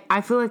 Because I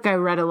feel like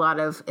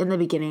in the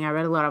beginning, I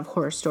read a lot of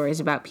horror stories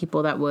about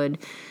people that would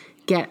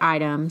get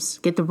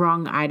the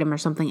wrong item or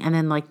something, and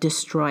then like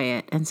destroy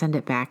it and send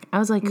it back. I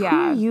was like, Who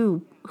are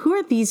you? Who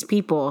are these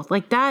people?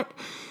 Like that,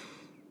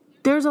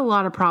 there's a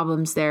lot of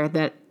problems there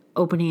that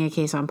opening a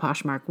case on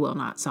Poshmark will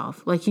not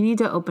solve. Like you need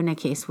to open a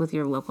case with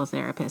your local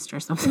therapist or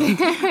something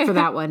for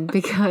that one,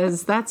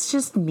 because that's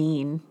just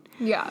mean.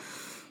 Yeah.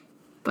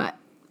 But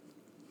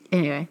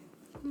anyway,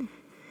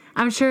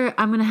 I'm sure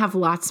I'm going to have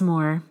lots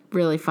more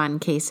really fun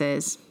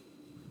cases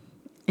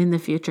in the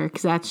future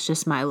because that's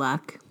just my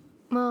luck.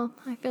 Well,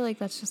 I feel like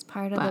that's just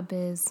part of the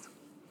biz.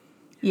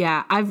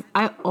 Yeah,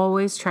 I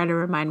always try to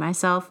remind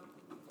myself,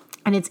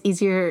 and it's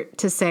easier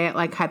to say it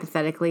like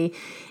hypothetically,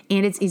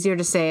 and it's easier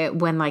to say it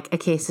when like a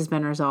case has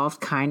been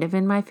resolved kind of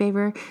in my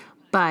favor,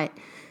 but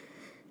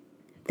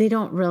they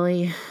don't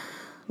really,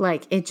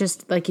 like, it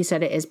just, like you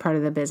said, it is part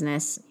of the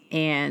business.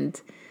 And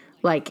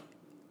like,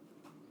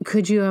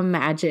 could you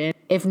imagine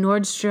if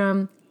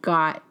Nordstrom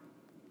got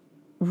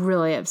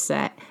really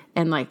upset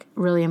and like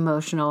really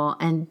emotional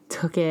and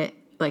took it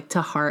like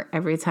to heart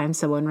every time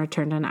someone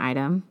returned an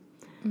item?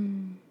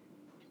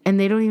 And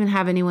they don't even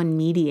have anyone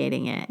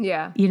mediating it.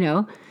 Yeah. You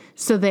know?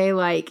 So they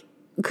like,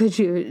 could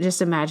you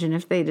just imagine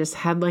if they just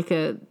had like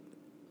a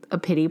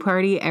pity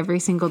party every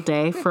single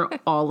day for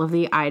all of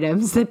the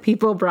items that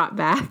people brought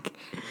back?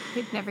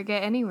 They'd never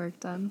get any work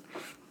done.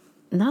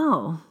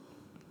 No.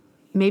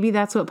 Maybe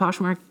that's what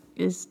Poshmark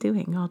is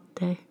doing all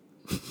day.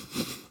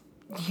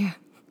 Yeah.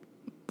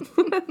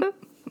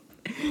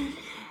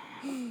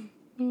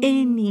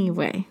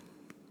 Anyway.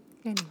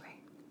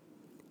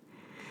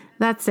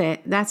 That's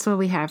it. That's what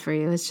we have for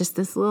you. It's just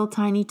this little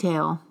tiny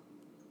tale.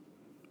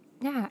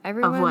 Yeah,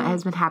 everyone... of what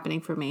has been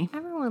happening for me.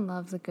 Everyone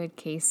loves a good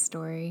case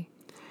story.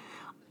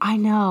 I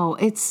know.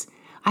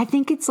 I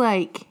think it's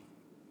like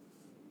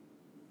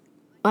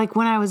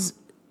when I was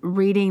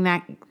reading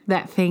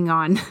that thing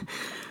on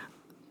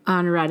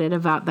Reddit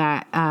about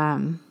that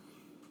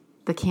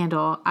the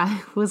candle,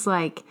 I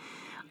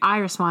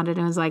responded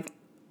and was like,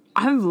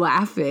 I'm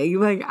laughing.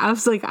 Like, I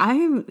was like, I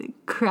am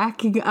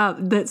cracking up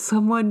that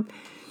someone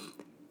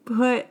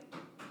put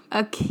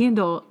a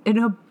candle in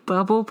a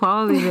bubble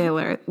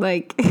polymailer.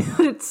 Like,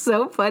 it's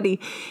so funny.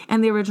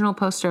 And the original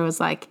poster was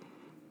like,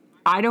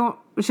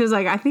 she was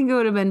like, I think it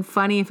would have been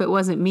funny if it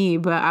wasn't me,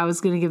 but I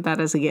was going to give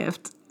that as a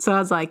gift. So I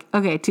was like,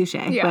 okay, touche.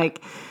 Yeah.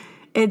 Like,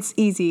 it's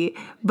easy.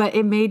 But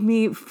it made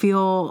me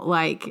feel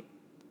like,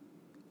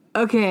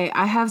 okay,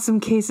 I have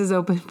some cases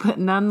open, but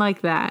none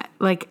like that.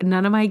 Like,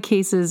 none of my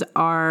cases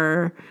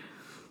are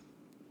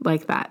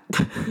like that.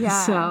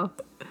 Yeah.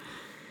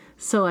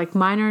 So like,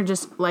 mine are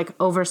just like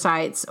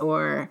oversights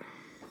or,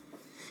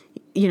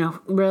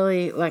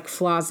 really like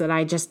flaws that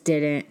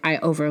I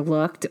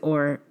overlooked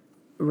or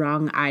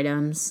wrong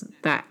items.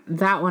 That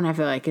one I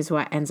feel like is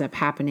what ends up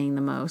happening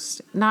the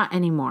most. Not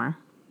anymore,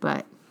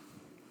 but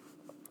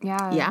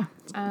Yeah.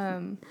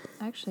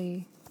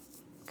 Actually,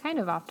 kind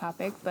of off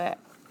topic, but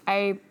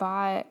I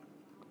bought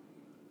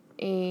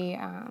a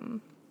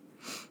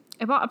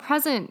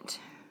present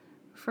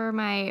for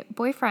my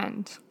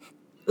boyfriend.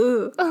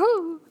 ooh,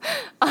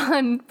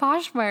 On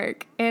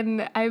Poshmark,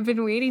 and I've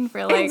been waiting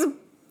for like.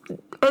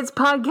 It's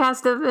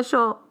podcast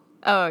official.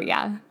 Oh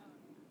yeah.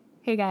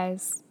 Hey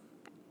guys,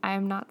 I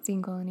am not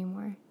single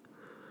anymore.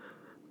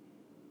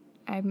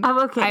 I'm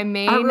okay. I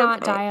may I'm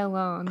not okay. die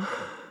alone.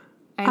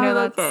 I know I'm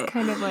that's okay.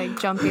 kind of like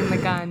jumping the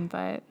gun,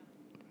 but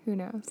who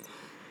knows?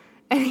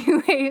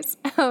 Anyways,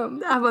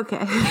 I'm okay.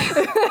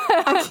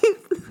 I keep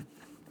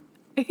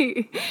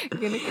I'm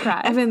gonna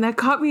cry. Evan, that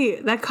caught me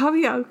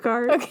off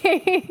guard.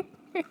 Okay.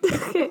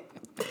 Okay.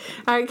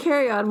 All right,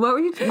 carry on. What were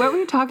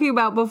you talking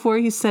about before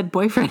you said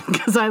boyfriend?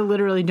 Because I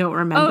literally don't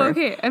remember. Oh,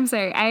 okay. I'm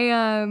sorry.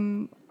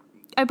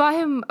 I bought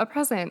him a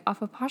present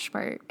off of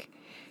Poshmark,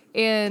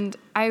 and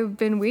I've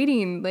been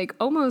waiting like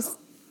almost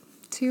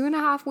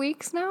 2.5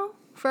 weeks now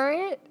for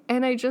it.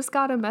 And I just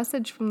got a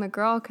message from the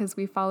girl because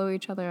we follow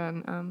each other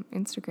on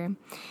Instagram,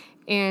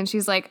 and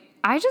she's like,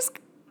 I just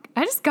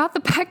got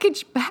the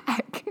package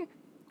back.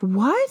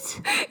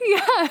 What?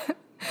 Yeah.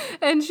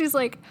 And she's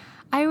like,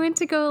 I went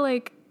to go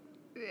like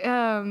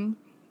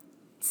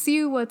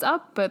see what's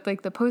up, but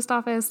like the post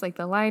office, like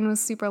the line was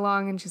super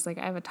long, and she's like,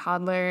 I have a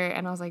toddler.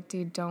 And I was like,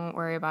 dude, don't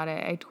worry about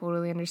it. I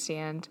totally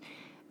understand.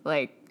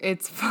 Like,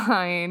 it's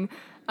fine.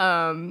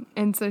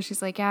 And so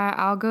she's like, yeah,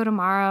 I'll go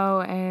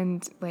tomorrow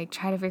and like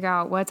try to figure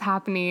out what's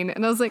happening.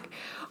 And I was like,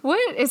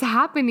 what is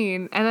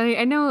happening? And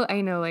I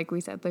know, like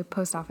we said, the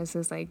post office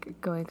is like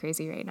going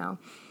crazy right now,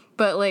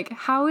 but like,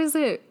 how is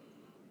it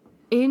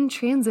in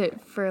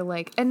transit for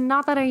like, and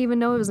not that I even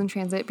know it was in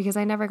transit because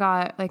I never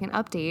got like an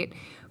update,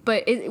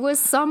 but it was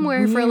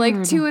somewhere for like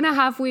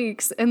 2.5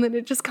 weeks, and then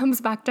it just comes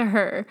back to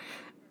her.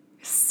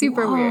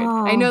 Super weird.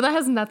 I know that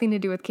has nothing to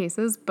do with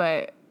cases,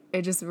 but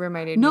it just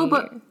reminded me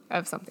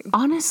of something.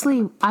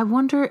 Honestly, I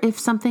wonder if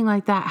something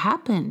like that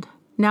happened.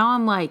 Now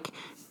I'm like,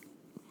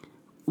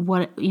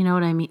 what, you know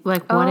what I mean?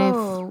 Like, what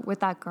if...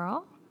 with that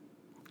girl?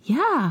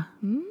 Yeah.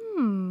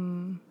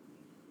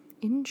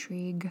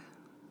 Intrigue.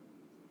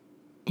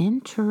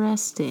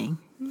 Interesting.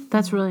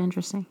 That's really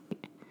interesting.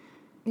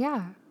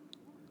 Yeah.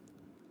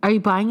 Are you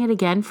buying it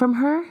again from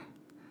her?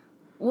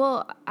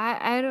 Well,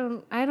 I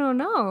don't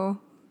know.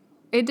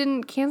 It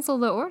didn't cancel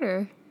the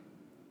order.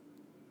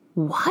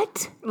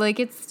 What? Like,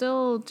 it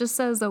still just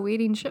says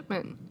awaiting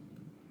shipment.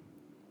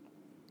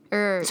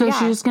 So she's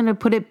just going to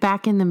put it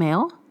back in the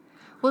mail?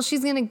 Well,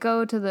 she's going to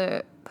go to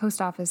the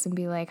post office and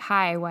be like,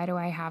 hi, why do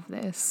I have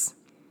this?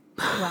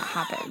 What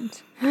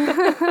happened?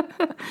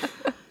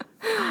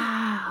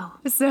 Wow.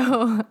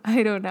 So,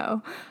 I don't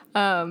know.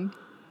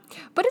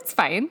 But it's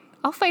fine.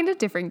 I'll find a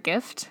different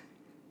gift.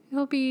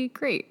 It'll be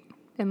great.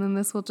 And then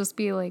this will just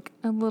be like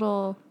a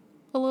little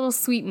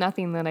sweet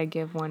nothing that I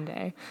give one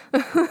day.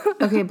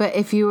 Okay, but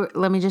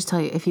let me just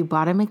tell you, if you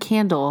bought him a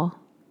candle,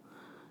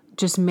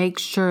 just make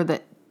sure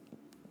that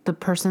the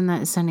person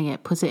that is sending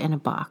it puts it in a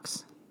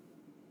box.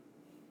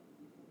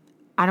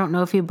 I don't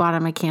know if you bought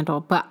him a candle,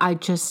 but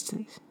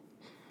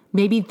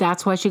maybe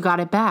that's why she got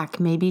it back.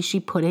 Maybe she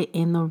put it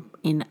in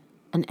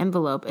an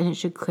envelope, and it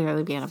should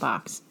clearly be in a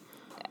box.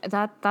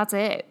 That's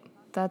it.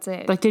 That's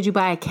it. Like, did you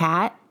buy a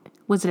cat?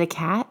 Was it a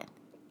cat?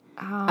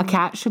 A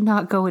cat should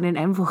not go in an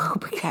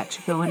envelope. A cat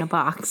should go in a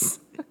box.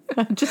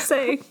 I'm just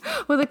saying.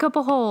 With a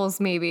couple holes,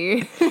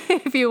 maybe,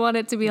 if you want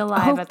it to be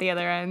alive at the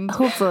other end.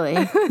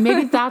 Hopefully.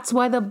 Maybe that's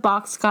why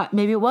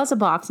maybe it was a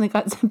box and it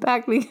got sent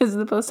back because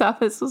the post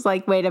office was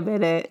like, wait a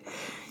minute.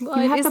 Well,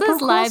 it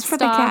says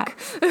livestock.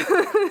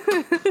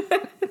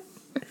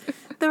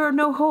 There are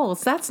no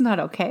holes. That's not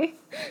okay.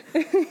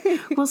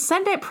 We'll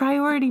send it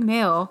priority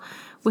mail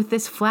with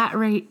this flat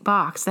rate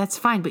box. That's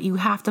fine, but you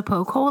have to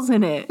poke holes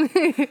in it.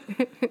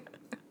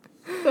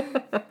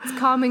 It's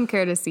common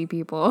courtesy,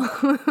 people.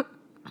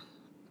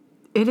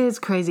 It is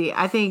crazy.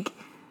 I think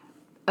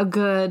a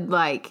good,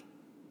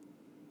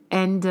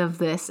 end of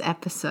this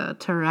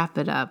episode to wrap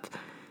it up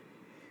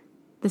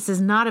this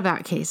is not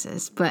about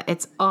cases, but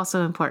it's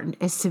also important,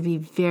 is to be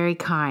very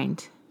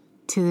kind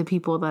to the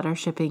people that are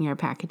shipping your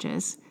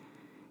packages.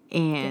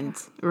 And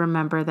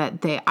remember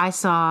that I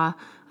saw,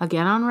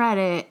 again on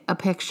Reddit, a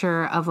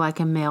picture of like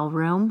a mail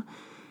room.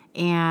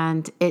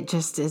 And it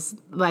just is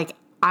like,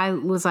 I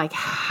was like,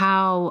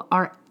 how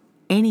are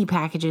any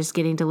packages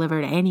getting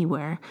delivered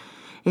anywhere?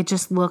 It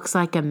just looks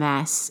like a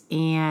mess.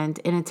 And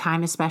in a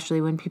time,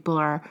 especially when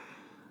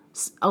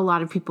a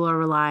lot of people are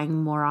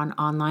relying more on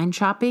online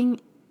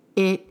shopping,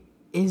 it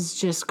is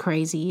just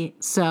crazy.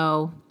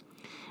 So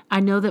I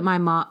know that my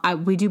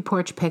mom, we do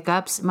porch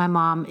pickups. My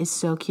mom is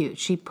so cute.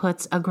 She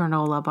puts a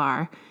granola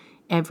bar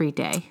every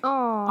day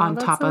on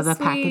top of the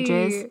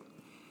packages.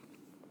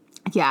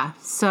 Yeah.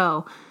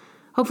 So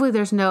hopefully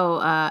there's no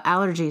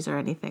allergies or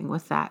anything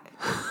with that.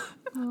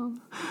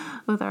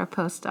 With our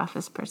post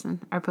office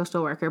person, our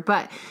postal worker.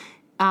 But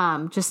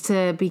just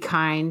to be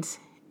kind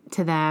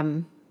to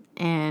them.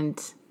 And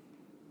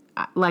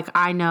like,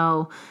 I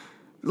know,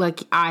 like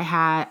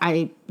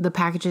the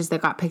packages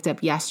that got picked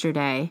up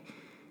yesterday,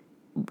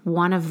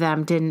 one of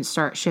them didn't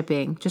start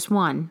shipping, just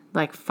one.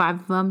 Like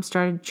 5 of them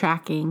started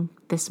tracking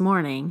this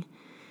morning,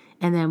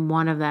 and then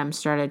one of them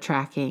started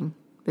tracking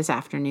this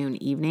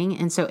afternoon, evening.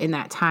 And so in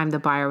that time, the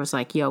buyer was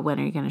like, yo, when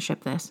are you going to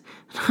ship this?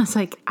 And I was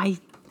like, I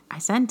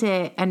sent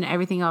it, and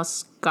everything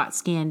else got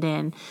scanned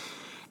in.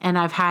 And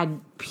I've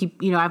had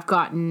people, I've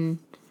gotten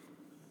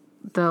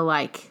the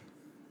like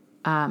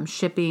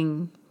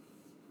shipping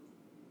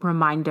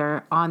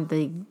reminder on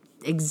the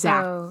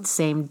exact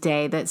same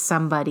day that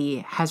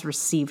somebody has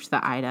received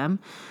the item.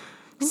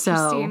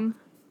 So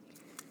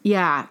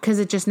yeah, because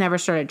it just never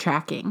started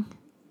tracking.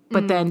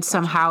 But then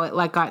somehow it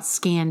like got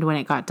scanned when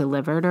it got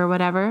delivered or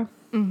whatever.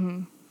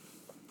 Mm-hmm.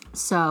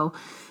 So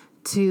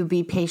to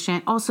be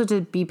patient, also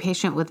to be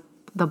patient with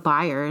the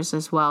buyers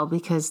as well,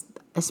 because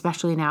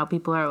especially now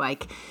people are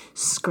like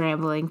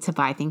scrambling to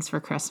buy things for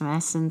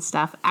Christmas and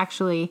stuff.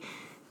 Actually,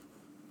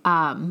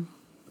 that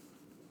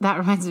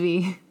reminds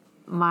me,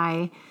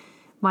 my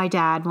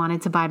dad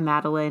wanted to buy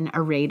Madeline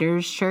a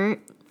Raiders shirt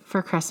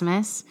for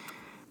Christmas.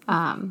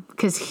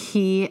 Because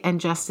he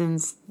and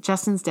Justin's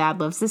dad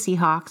loves the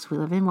Seahawks. We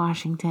live in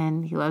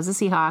Washington. He loves the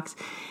Seahawks.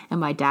 And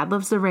my dad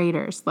loves the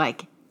Raiders.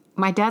 Like,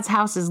 my dad's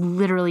house is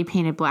literally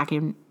painted black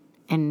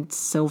and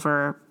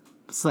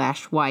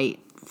silver/white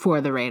for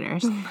the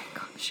Raiders. Oh my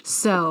gosh.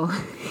 So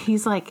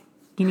he's like,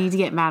 you need to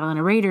get Madeline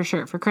a Raiders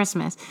shirt for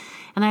Christmas.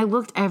 And I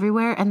looked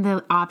everywhere, and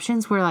the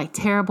options were like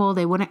terrible.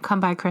 They wouldn't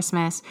come by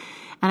Christmas.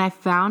 And I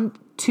found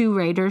 2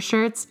 Raiders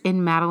shirts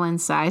in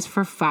Madeline's size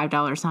for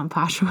 $5 on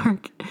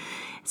Poshmark.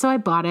 So I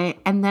bought it,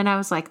 and then I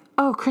was like,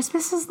 oh,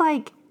 Christmas is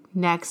like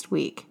next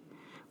week.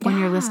 When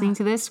you're listening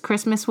to this,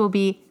 Christmas will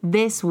be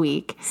this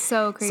week.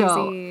 So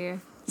crazy.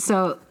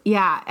 So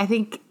yeah, I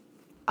think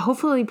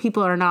hopefully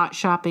people are not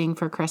shopping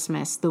for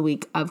Christmas the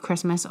week of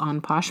Christmas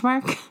on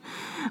Poshmark.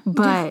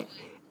 But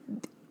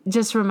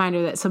just a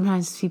reminder that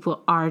sometimes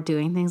people are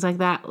doing things like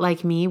that,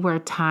 like me, where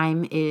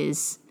time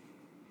is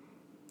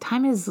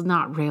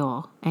not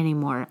real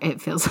anymore, it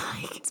feels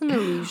like. It's an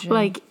illusion.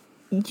 Like,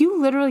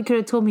 you literally could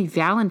have told me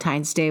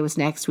Valentine's Day was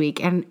next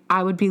week, and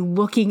I would be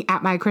looking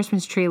at my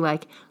Christmas tree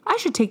like, I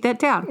should take that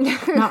down,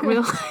 not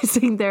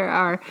realizing there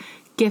are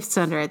gifts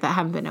under it that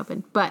haven't been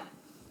opened. But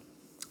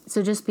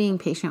so just being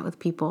patient with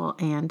people,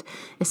 and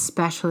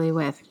especially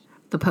with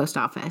the post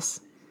office,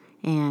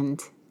 and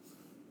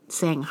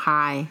saying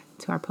hi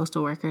to our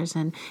postal workers.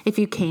 And if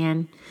you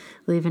can,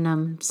 leaving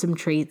them some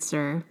treats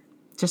or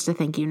just a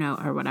thank you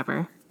note or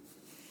whatever.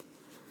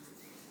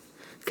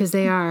 Because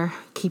they are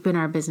keeping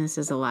our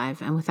businesses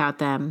alive, and without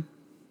them,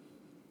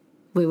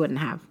 we wouldn't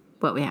have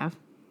what we have.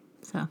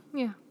 So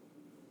yeah,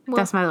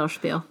 that's my little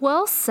spiel.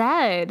 Well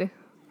said.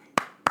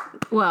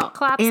 Well,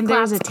 claps, and claps,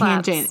 there was a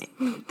claps.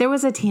 tangent. There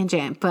was a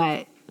tangent,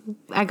 but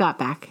I got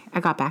back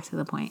to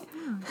the point.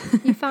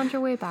 You found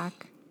your way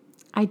back.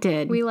 I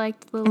did. We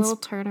liked the little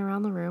turn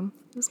around the room.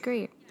 It was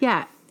great.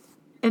 Yeah.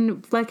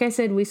 And like I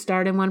said, we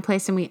start in one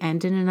place and we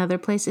end in another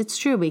place. It's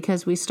true,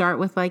 because we start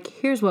with like,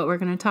 here's what we're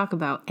going to talk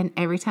about. And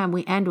every time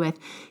we end with,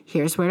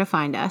 here's where to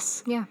find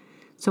us. Yeah.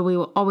 So we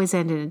will always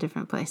end in a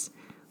different place.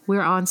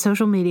 We're on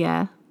social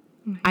media.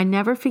 Mm-hmm. I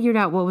never figured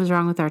out what was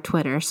wrong with our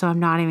Twitter, so I'm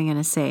not even going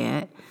to say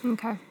it.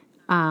 Okay.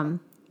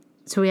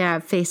 So we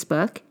have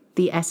Facebook,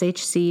 the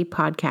SHC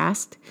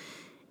Podcast,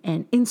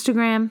 and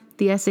Instagram,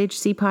 the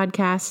SHC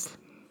Podcast.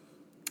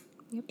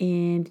 Yep.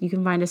 And you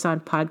can find us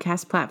on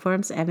podcast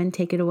platforms. Evan,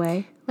 take it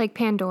away. Like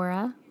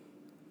Pandora.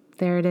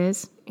 There it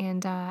is.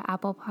 And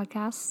Apple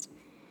Podcast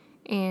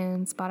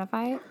and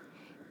Spotify.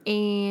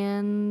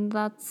 And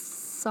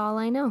that's all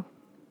I know.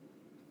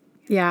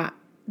 Yeah,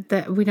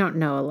 that we don't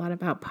know a lot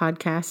about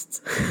podcasts.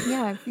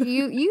 Yeah,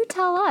 you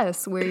tell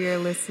us where you're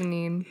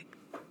listening.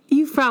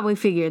 You've probably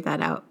figured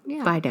that out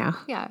by now.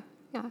 Yeah.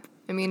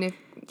 I mean, if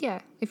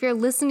you're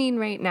listening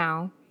right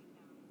now,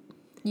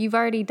 you've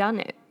already done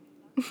it.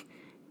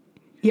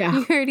 Yeah.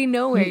 You already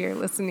know where you're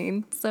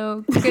listening,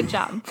 so good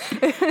job.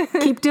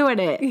 Keep doing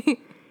it.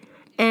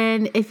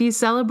 And if you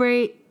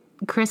celebrate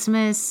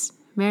Christmas,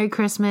 Merry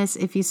Christmas.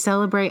 If you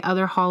celebrate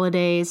other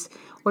holidays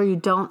or you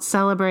don't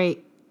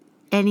celebrate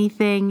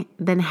anything,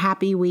 then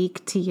happy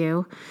week to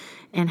you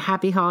and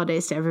happy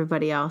holidays to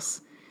everybody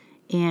else.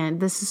 And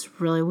this is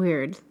really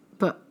weird,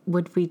 but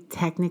would we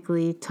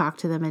technically talk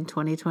to them in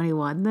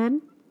 2021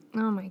 then?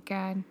 Oh my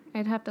God.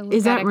 I'd have to look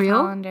Is at that a real?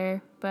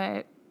 calendar,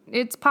 but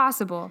it's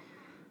possible.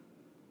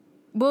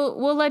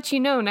 We'll let you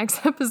know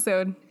next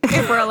episode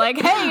if we're like,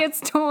 hey, it's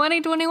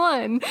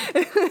 2021.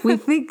 We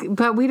think,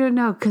 but we don't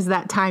know because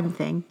that time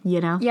thing,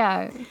 you know?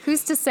 Yeah,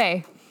 who's to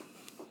say?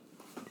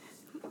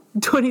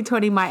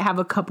 2020 might have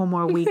a couple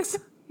more weeks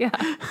Yeah.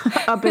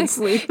 up its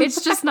sleeve.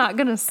 It's just not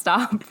going to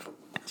stop.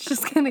 It's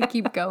just going to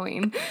keep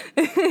going.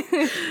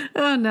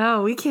 Oh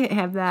no, we can't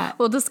have that.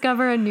 We'll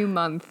discover a new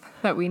month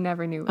that we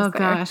never knew was there.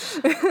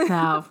 Gosh.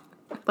 No,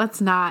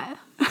 let's not.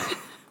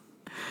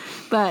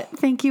 But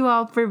thank you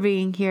all for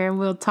being here, and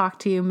we'll talk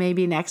to you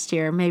maybe next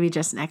year, maybe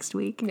just next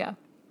week. Yeah.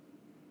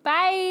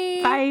 Bye.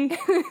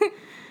 Bye.